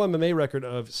 and a pro MMA record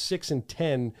of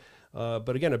 6-10.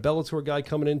 But again, a Bellator guy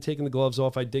coming in, taking the gloves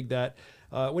off. I dig that.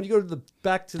 When you go to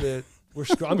back to the...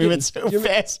 We went so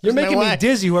fast. You're making me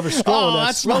dizzy, whoever's scrolling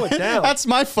that. Slow it down. That's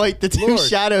my fight, the two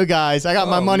shadow guys. I got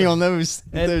my money on those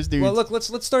dudes. Well, look, let's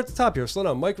start at the top here. Slow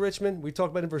down. Mike Richmond, we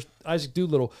talked about him versus Isaac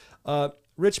Doolittle.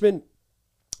 Richmond,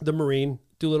 the Marine,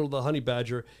 Doolittle, the Honey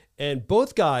Badger, and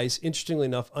both guys, interestingly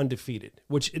enough, undefeated,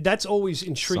 which that's always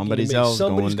intriguing to me.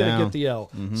 Somebody's going to get the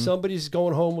L. Somebody's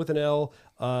going home with an L,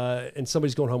 and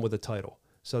somebody's going home with a title.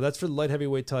 So that's for the light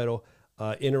heavyweight title.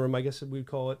 Interim, I guess we would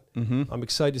call it. I'm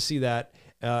excited to see that.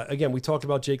 Again, we talked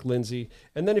about Jake Lindsay.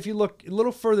 And then if you look a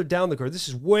little further down the card, this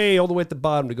is way all the way at the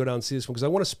bottom to go down and see this one because I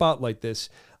want to spotlight this.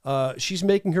 She's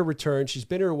making her return. She's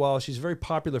been here a while. She's a very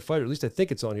popular fighter. At least I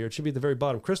think it's on here. It should be at the very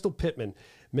bottom. Crystal Pittman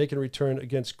making a return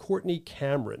against Courtney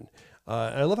Cameron.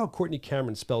 And I love how Courtney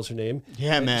Cameron spells her name.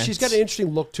 Yeah, and man. She's got an interesting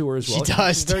look to her as well. She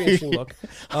does. She's a very interesting look.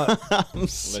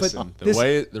 Listen,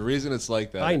 the reason it's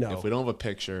like that, I know. If we don't have a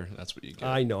picture, that's what you get.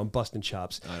 I know. I'm busting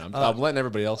chops. I'm letting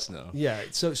everybody else know. Yeah.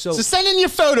 So send in your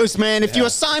photos, man. If you're a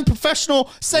signed professional,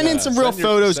 send in some real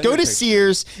photos. Go to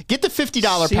Sears, get the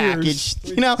 $50 package.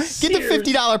 You know, get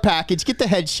the $50 package, get the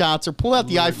headshots, or pull out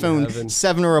the iPhone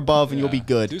 7 or above, and you'll be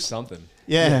good. Do something.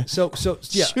 Yeah. So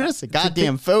yeah. Shoot us a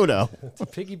goddamn photo. To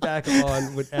piggyback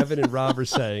on what Evan and Rob are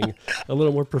saying, a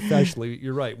little more professionally,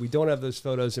 you're right. We don't have those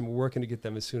photos, and we're working to get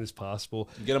them as soon as possible.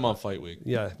 Get them on Fight Week.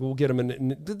 Yeah, we'll get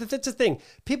them. That's the thing.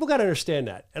 People got to understand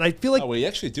that, and I feel like we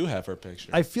actually do have her picture.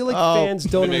 I feel like fans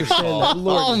don't understand that.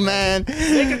 Lord, oh man,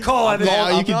 make a call,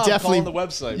 Evan. You could definitely the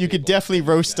website. You could definitely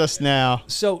roast us now.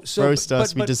 So roast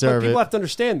us. We deserve it. People it. have to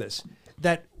understand this.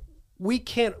 That we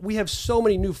have so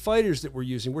many new fighters that we're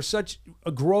using. We're such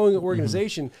a growing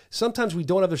organization. Sometimes we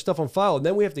don't have their stuff on file, and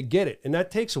then we have to get it, and that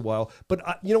takes a while.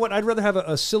 But you know what? I'd rather have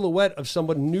a silhouette of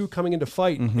someone new coming into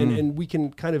fight, and we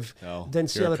can kind of then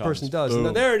see how that person does.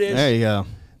 Now, there it is. There you go.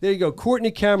 There you go.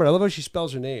 Courtney Cameron. I love how she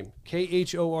spells her name.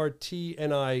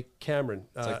 Khortni Cameron.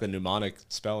 It's like the mnemonic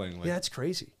spelling. Yeah, that's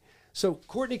crazy. So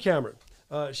Courtney Cameron.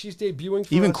 She's debuting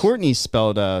for Even us. Courtney's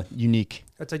spelled unique.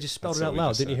 I just spelled it out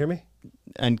loud. Didn't you hear me?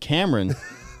 and Cameron.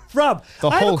 Rob,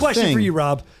 I have a question for you,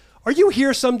 Rob. Are you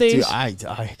here some days? Dude,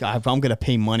 I'm gonna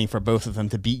pay money for both of them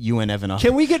to beat you and Evan up.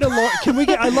 Can we get along?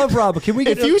 I love Rob, but can we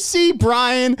get? If you see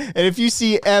Brian and if you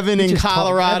see Evan in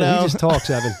Colorado, he just talks.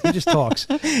 Evan, he just talks.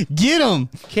 Get him.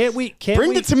 Can't we?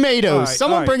 Bring the tomatoes.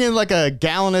 Someone bring in like a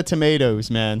gallon of tomatoes,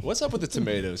 man. What's up with the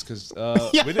tomatoes? Because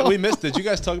we missed. Did you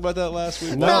guys talk about that last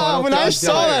week? No, when I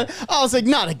saw that, I was like,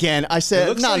 not again. I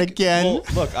said, not again. Well,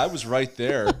 look, I was right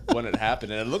there when it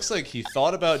happened, and it looks like he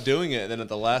thought about doing it, and then at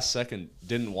the last second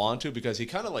didn't want to because he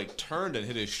kind of like turned and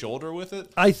hit his shoulder with it.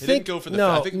 I think he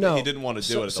didn't want to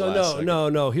do it at the last second.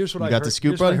 No. Here's what I heard. You got the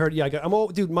scoop, buddy? I heard. Yeah,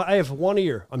 I have one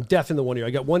ear. I'm deaf in the one ear. I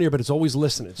got one ear, but it's always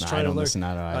listening. It's trying to listen.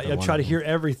 I try to hear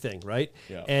everything, right?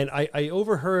 Yeah. And I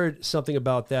overheard something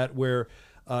about that where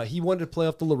he wanted to play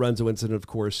off the Lorenzo incident, of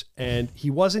course, and he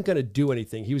wasn't going to do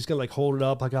anything. He was going to like hold it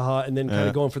up like and then kind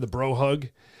of going for the bro hug.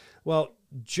 Well,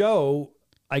 Joe,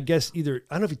 I guess I don't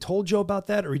know if he told Joe about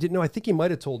that or he didn't know. I think he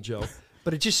might have told Joe.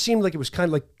 But it just seemed like it was kind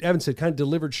of like Evan said, kind of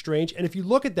delivered strange. And if you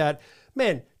look at that,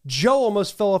 man, Joe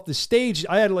almost fell off the stage.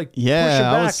 I had to like push him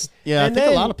back. I think a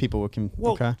lot of people would.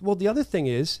 Well, the other thing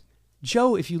is,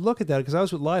 Joe, if you look at that, because I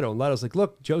was with Lido, and Lido's like,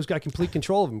 look, Joe's got complete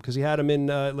control of him because he had him in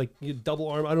like double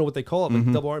arm. I don't know what they call it,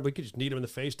 like double arm. But you could just kneed him in the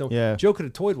face. Joe could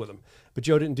have toyed with him, but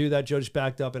Joe didn't do that. Joe just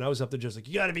backed up, and I was up there just like,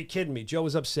 you got to be kidding me. Joe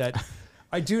was upset.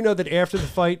 I do know that after the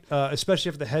fight, especially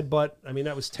after the headbutt, I mean,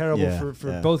 that was terrible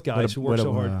for both guys who worked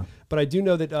so hard. But I do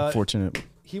know that fortunate.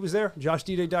 He was there. Josh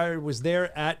D. Dyer was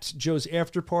there at Joe's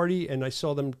after party, and I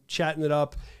saw them chatting it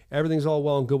up. Everything's all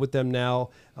well and good with them now,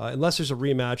 unless there's a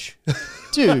rematch.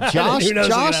 Dude,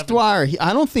 Josh Dwyer,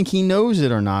 I don't think he knows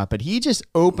it or not, but he just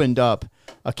opened up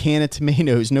a can of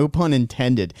tomatoes, no pun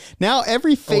intended. Now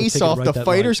every face-off, the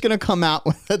fighter's going to come out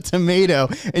with a tomato,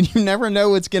 and you never know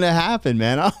what's going to happen,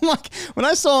 man. I'm like, when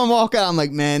I saw him walk out, I'm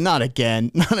like, man, not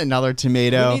again, not another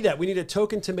tomato. We need that. We need a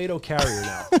token tomato carrier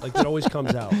now. Like that always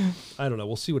comes out. I don't know.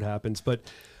 We'll see what happens, but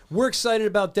we're excited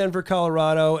about Denver,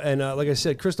 Colorado, and like I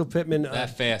said, Crystal Pittman.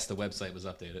 That fast, the website was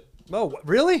updated. Oh,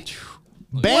 really?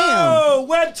 Bam! Whoa,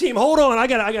 web team, hold on. I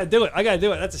gotta do it.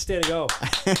 That's a standing O.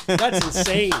 That's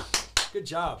insane. Good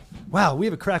job. Wow, we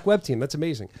have a crack web team. That's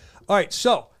amazing. All right,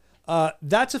 so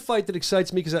that's a fight that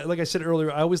excites me because, like I said earlier,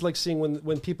 I always like seeing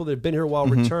when people that have been here a while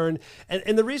return.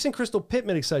 And the reason Crystal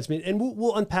Pittman excites me, and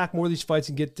we'll unpack more of these fights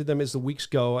and get to them as the weeks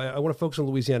go. I want to focus on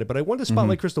Louisiana, but I wanted to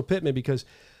spotlight Crystal Pittman because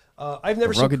I've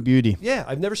never seen rugged beauty. Yeah,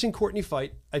 I've never seen Courtney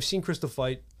fight. I've seen Crystal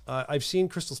fight. I've seen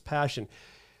Crystal's passion.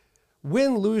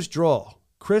 Win, lose, draw.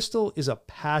 Crystal is a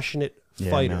passionate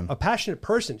fighter, a passionate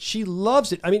person. She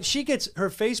loves it. I mean, she gets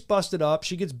her face busted up.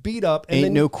 She gets beat up. And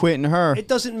Ain't no quitting her. It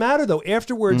doesn't matter, though.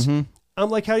 Afterwards, I'm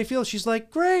like, how do you feel? She's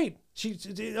like, great. She's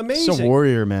amazing. She's a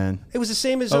warrior, man. It was the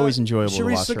same as always enjoyable.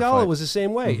 Sharice to watch Sagala her was the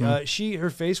same way. Her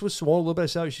face was swollen a little bit. I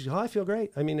saw her. She's like, I feel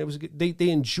great. I mean, it was they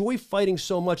enjoy fighting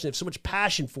so much and have so much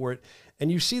passion for it.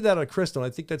 And you see that on Crystal.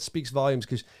 And I think that speaks volumes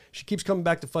because she keeps coming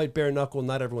back to fight bare knuckle.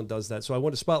 Not everyone does that. So I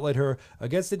want to spotlight her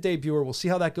against the debuter. We'll see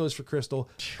how that goes for Crystal.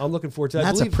 I'm looking forward to that.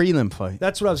 That's a prelim fight.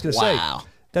 That's what I was going to say. Wow.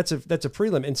 That's a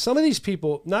prelim. And some of these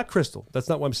people, not Crystal, that's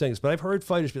not what I'm saying this, but I've heard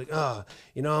fighters be like,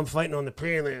 I'm fighting on the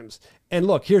prelims. And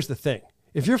look, here's the thing.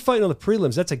 If you're fighting on the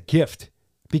prelims, that's a gift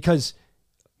because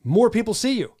more people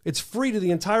see you. It's free to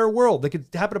the entire world. That could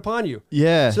happen upon you.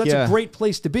 Yeah. So that's a great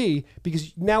place to be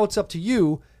because now it's up to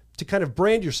you to kind of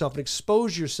brand yourself and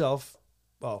expose yourself.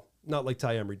 Well, not like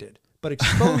Ty Emery did, but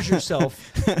expose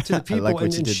yourself to the people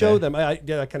and show them.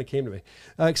 That kind of came to me.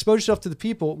 Expose yourself to the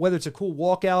people, whether it's a cool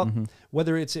walkout,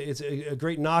 whether it's a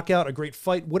great knockout, a great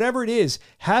fight, whatever it is,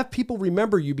 have people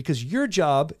remember you because your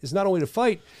job is not only to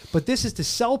fight, but this is to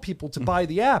sell people to buy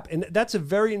the app. And that's a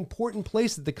very important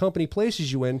place that the company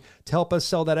places you in to help us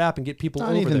sell that app and get people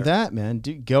over there. Not even that, man.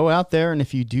 Go out there, and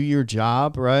if you do your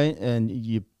job, right, and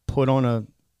you put on a,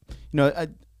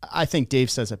 I think Dave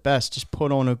says it best, just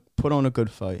put on a good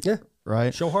fight. Yeah.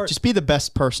 Right? Show heart. Just be the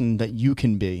best person that you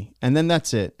can be. And then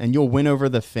that's it. And you'll win over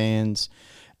the fans.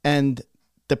 And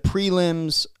the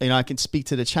prelims, I can speak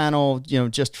to the channel,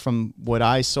 just from what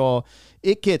I saw,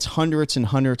 it gets hundreds and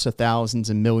hundreds of thousands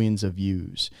and millions of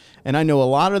views. And I know a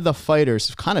lot of the fighters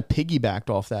have kind of piggybacked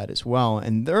off that as well.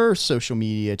 And their social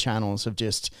media channels have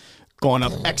just gone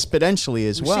up exponentially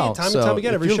as well. Time and time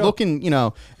again, if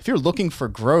you're looking for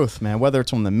growth, man, whether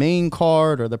it's on the main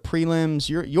card or the prelims,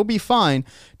 you'll be fine.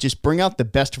 Just bring out the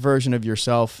best version of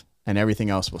yourself, and everything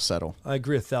else will settle. I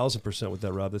agree 1,000% with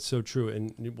that, Rob. That's so true,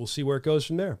 and we'll see where it goes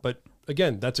from there. But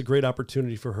again, that's a great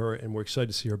opportunity for her, and we're excited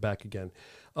to see her back again.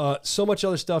 So much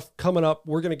other stuff coming up.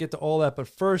 We're going to get to all that, but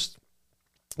first,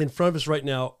 in front of us right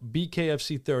now,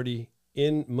 BKFC 30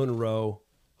 in Monroe.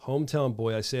 Hometown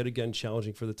boy, I say it again,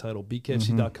 challenging for the title.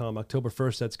 BKFC.com, October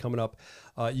 1st, that's coming up.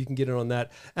 You can get in on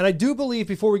that. And I do believe,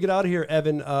 before we get out of here,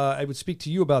 Evan, I would speak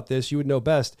to you about this. You would know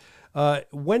best.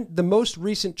 When the most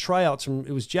recent tryouts from,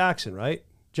 it was Jackson, right?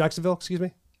 Jacksonville, excuse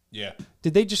me? Yeah.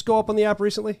 Did they just go up on the app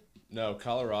recently? No,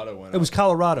 Colorado went It was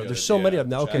Colorado. There's so many of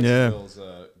them now. Okay. Jacksonville's,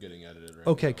 getting edited right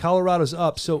Okay, now. Colorado's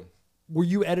up. So were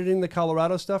you editing the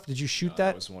Colorado stuff? Did you shoot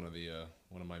that? That was one of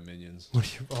my minions.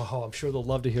 Oh, I'm sure they'll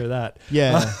love to hear that.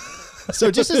 Yeah.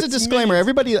 So just as a disclaimer,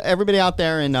 everybody out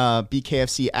there in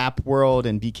BKFC app world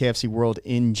and BKFC world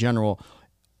in general,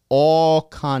 all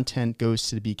content goes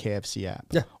to the BKFC app.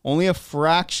 Yeah. Only a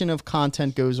fraction of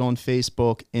content goes on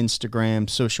Facebook, Instagram,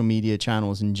 social media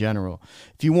channels in general.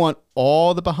 If you want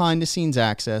all the behind the scenes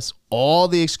access, all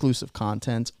the exclusive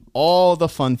content, all the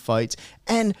fun fights,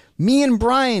 and me and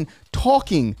Brian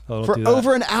talking for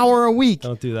over an hour a week.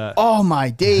 Don't do that. Oh my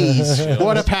days.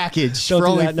 What a package for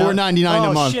only $4.99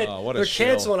 a month. Shit. Oh, what a They're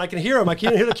canceling. I can hear them. I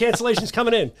can hear the cancellations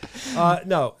coming in.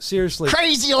 No, seriously.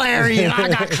 Crazy Larry and I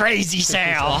got crazy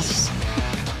sales.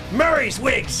 Murray's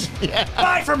wigs. Yeah.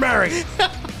 Buy from Murray.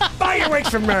 Buy your wigs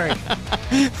from Murray.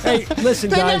 Hey, listen,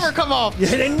 They guys. never come off.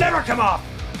 Yeah, they never come off.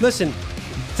 Listen,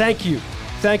 thank you.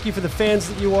 Thank you for the fans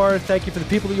that you are. Thank you for the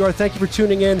people that you are. Thank you for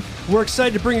tuning in. We're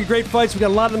excited to bring you great fights. We've got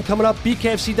a lot of them coming up.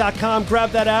 BKFC.com. Grab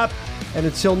that app. And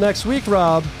until next week,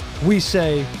 Rob, we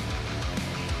say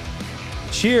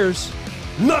cheers.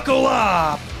 Knuckle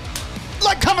up.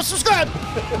 Like, comment, subscribe.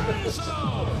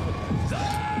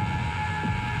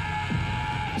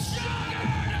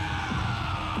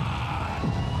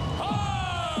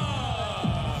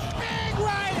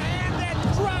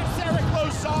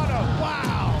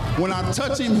 When I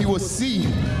touch him, he will see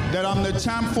that I'm the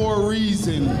champ for a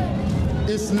reason.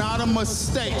 It's not a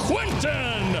mistake.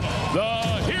 Quentin,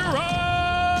 the hero,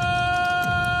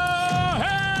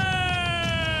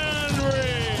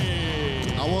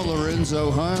 Henry. I want Lorenzo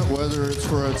Hunt, whether it's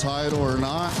for a title or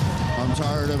not. I'm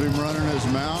tired of him running his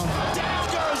mouth. Down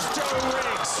goes Joe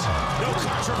Riggs. No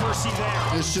controversy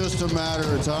there. It's just a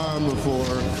matter of time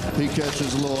before he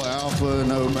catches a little alpha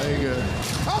and omega.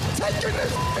 I'm taking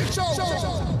this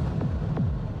show.